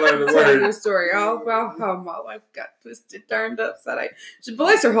trying to learn the Tell you word. the story all about how my life got twisted, turned upside down. She,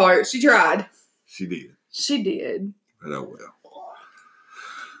 bless her heart, she tried. She did. She did. But oh well.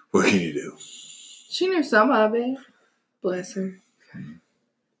 What can you do? She knew some of it. Bless her. All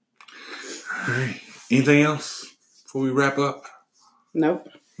right. Anything else before we wrap up? Nope.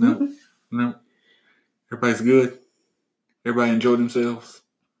 No? No? Everybody's good? Everybody enjoyed themselves?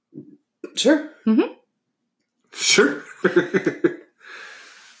 Sure. Mm-hmm. Sure.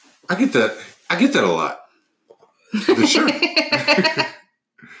 I get that a lot. The sure.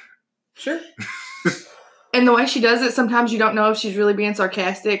 Sure. And the way she does it, sometimes you don't know if she's really being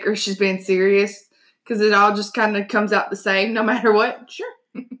sarcastic or she's being serious. Because it all just kind of comes out the same no matter what. Sure.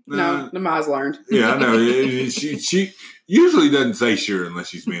 No, the Miles learned. Yeah, I know. She usually doesn't say sure unless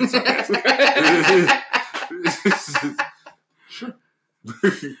she's being sarcastic. Sure.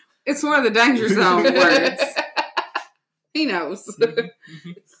 It's one of the danger zone words. He knows.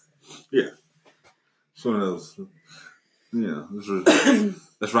 Yeah. It's one of those. Yeah,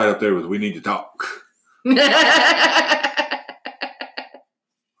 that's right up there with we need to talk.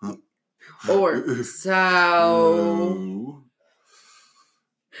 Or so.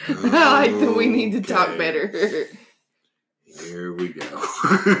 I like that we need to talk better. Here we go.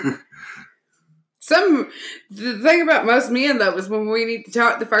 The thing about most men, though, is when we need to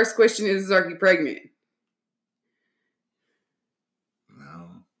talk, the first question is, are you pregnant?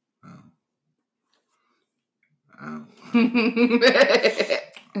 No.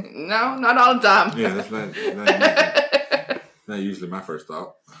 No, not all the time. Yeah, that's not usually my first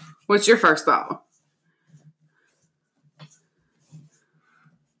thought. What's your first thought?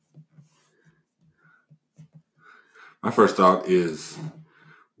 My first thought is,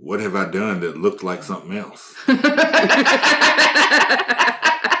 what have I done that looked like something else? How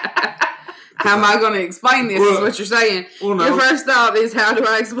am I going to explain this? Is what you're saying. Well, no. Your first thought is, how do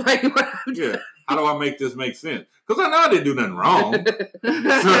I explain what I've done? Yeah. How do I make this make sense? Because I know I didn't do nothing wrong.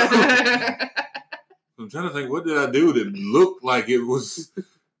 I'm trying to think, what did I do that looked like it was...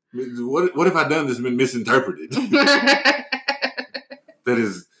 What have I done that's been misinterpreted? That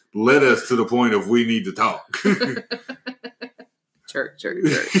has led us to the point of we need to talk. Church.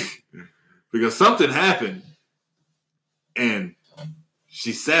 Because something happened and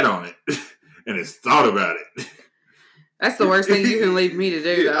she sat on it and has thought about it. That's the worst thing you can leave me to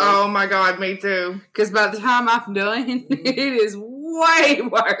do, though. Oh my God, me too. Because by the time I'm done, it is way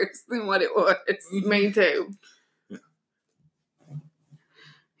worse than what it was. Me too.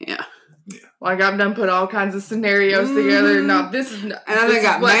 Yeah. Like, I've done put all kinds of scenarios together. No, this is... And I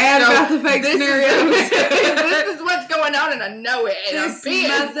got mad about the fake scenarios. This is what's going on, and I know it. And This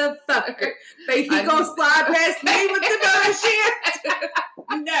motherfucker. Think he gonna slide past me with the bullshit?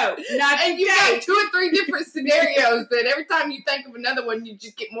 No, not And you today. have 2 or 3 different scenarios that every time you think of another one, you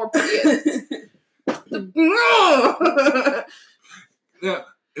just get more pissed. Yeah.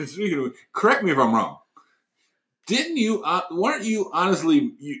 And speaking of, correct me if I'm wrong. Didn't you? Weren't you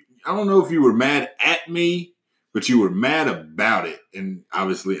honestly? I don't know if you were mad at me, but you were mad about it. And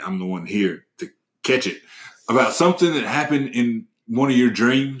obviously, I'm the one here to catch it about something that happened in one of your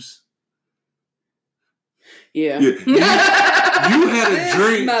dreams. Yeah. You had a This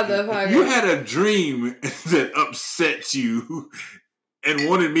dream. motherfucker. You had a dream that upset you and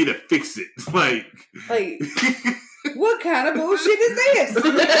wanted me to fix it. Like, what kind of bullshit is this?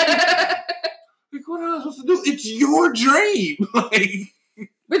 like, what am I supposed to do? It's your dream. Like,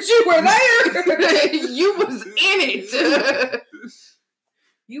 But you were there. You was in it.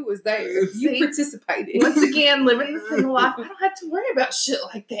 You was there. You See? participated. Once again, living the single life, I don't have to worry about shit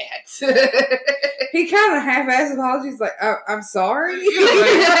like that. He kind of half-assed apologies, like, I'm sorry.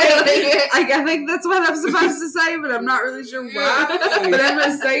 I think that's what I'm supposed to say, but I'm not really sure why. But I'm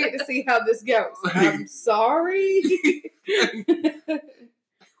going to say it to see how this goes. I'm sorry.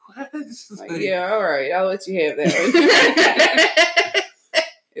 Like, yeah, all right. I'll let you have that one.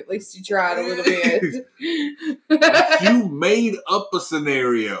 At least you tried a little bit. You made up a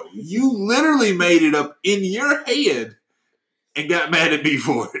scenario. You literally made it up in your head and got mad at me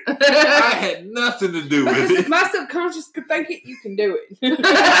for it. I had nothing to do with Because it. if my subconscious could think it, you can do it.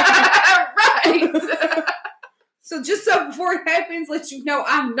 Right. So just so before it happens, let you know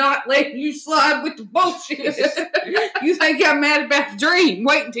I'm not letting you slide with the bullshit. You think I'm mad about the dream?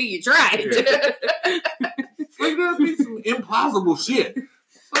 Wait until you try it. Like, that'd be some impossible shit.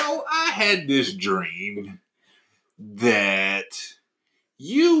 So I had this dream that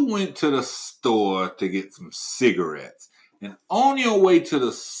you went to the store to get some cigarettes. And on your way to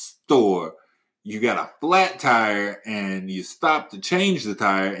the store, you got a flat tire and you stopped to change the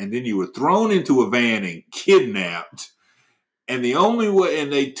tire, and then you were thrown into a van and kidnapped. And the only way,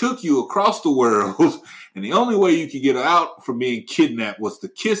 and they took you across the world, and the only way you could get out from being kidnapped was to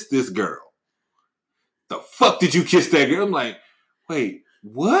kiss this girl. The fuck did you kiss that girl? I'm like, wait,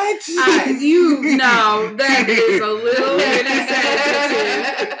 what? That is a little bit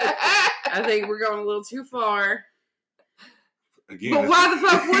exaggerated. I think we're going a little too far. Again, But why the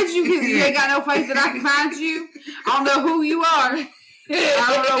fuck would you? Because you ain't got no faith that I can find you. I don't know who you are.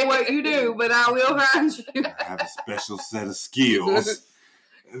 I don't know what you do, but I will find you. I have a special set of skills.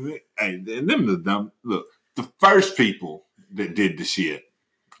 And them the dumb look. The first people that did the shit.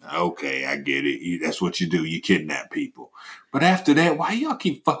 Okay, I get it. That's what you do. You kidnap people. But after that, why y'all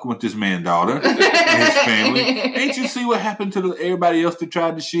keep fucking with this man's daughter and his family? Ain't you see what happened to everybody else that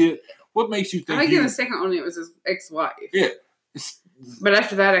tried the shit? What makes you think? I think in the second one it was his ex-wife. Yeah. But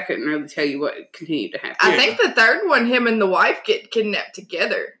after that, I couldn't really tell you what continued to happen. I think the third one, him and the wife get kidnapped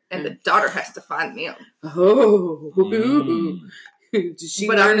together, and the daughter has to find them. Oh. Mm. Did she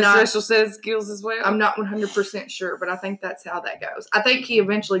But learn I'm a not- special set of skills as well? I'm not 100% sure, but I think that's how that goes. I think he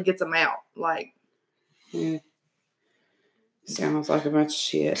eventually gets them out. Like, Yeah. Sounds like a bunch of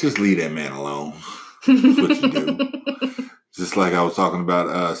shit. Just leave that man alone. That's what you do. Just like I was talking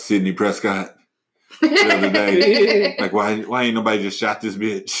about Sidney Prescott the other day. Like, why ain't nobody just shot this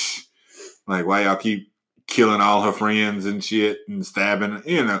bitch? Like, why y'all keep killing all her friends and shit and stabbing?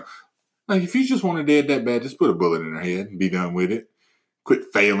 You know, like, if you just want her dead that bad, just put a bullet in her head and be done with it.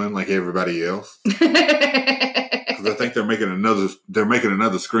 Quit failing like everybody else. Because I think they're making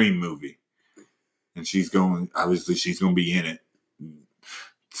another Scream movie, and she's going to be in it.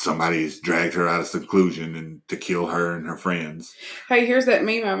 Somebody's dragged her out of seclusion and to kill her and her friends. Hey, here's that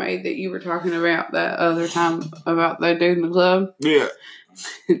meme I made that you were talking about that other time about that dude in the club. Yeah.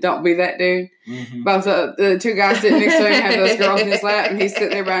 Don't be that dude. Mm-hmm. Both the two guys sitting next to him have those girls in his lap, and he's sitting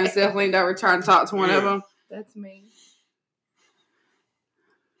there by himself, leaned over, trying to talk to one of them. That's me.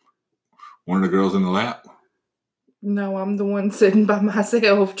 One of the girls in the lap. No, I'm the one sitting by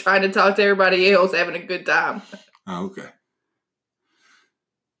myself trying to talk to everybody else, having a good time. Oh, okay.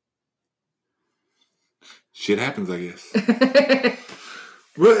 Shit happens, I guess.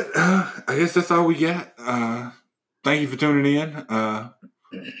 But I guess that's all we got. Thank you for tuning in.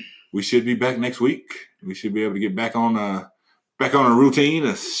 We should be back next week. We should be able to get back on a routine,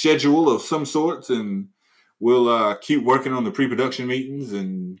 a schedule of some sorts, and we'll keep working on the pre-production meetings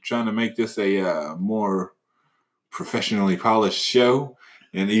and trying to make this a more professionally polished show.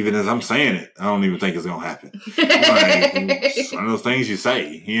 And even as I'm saying it, I don't even think it's gonna happen. Like, it's one of those things you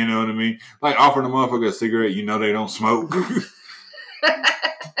say, you know what I mean? Like offering a motherfucker a cigarette, you know they don't smoke.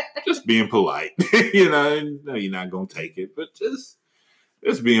 Just being polite, you know. No, you're not gonna take it, but just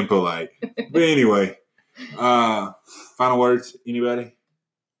being polite. But anyway, final words. Anybody?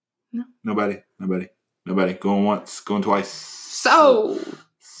 No. Nobody. Going once, going twice. Sold.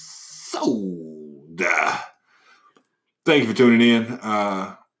 Thank you for tuning in.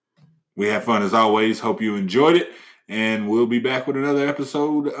 We had fun as always. Hope you enjoyed it. And we'll be back with another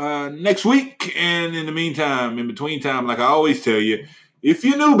episode next week. And in the meantime, in between time, like I always tell you, if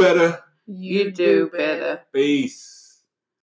you knew better, You do better. Peace.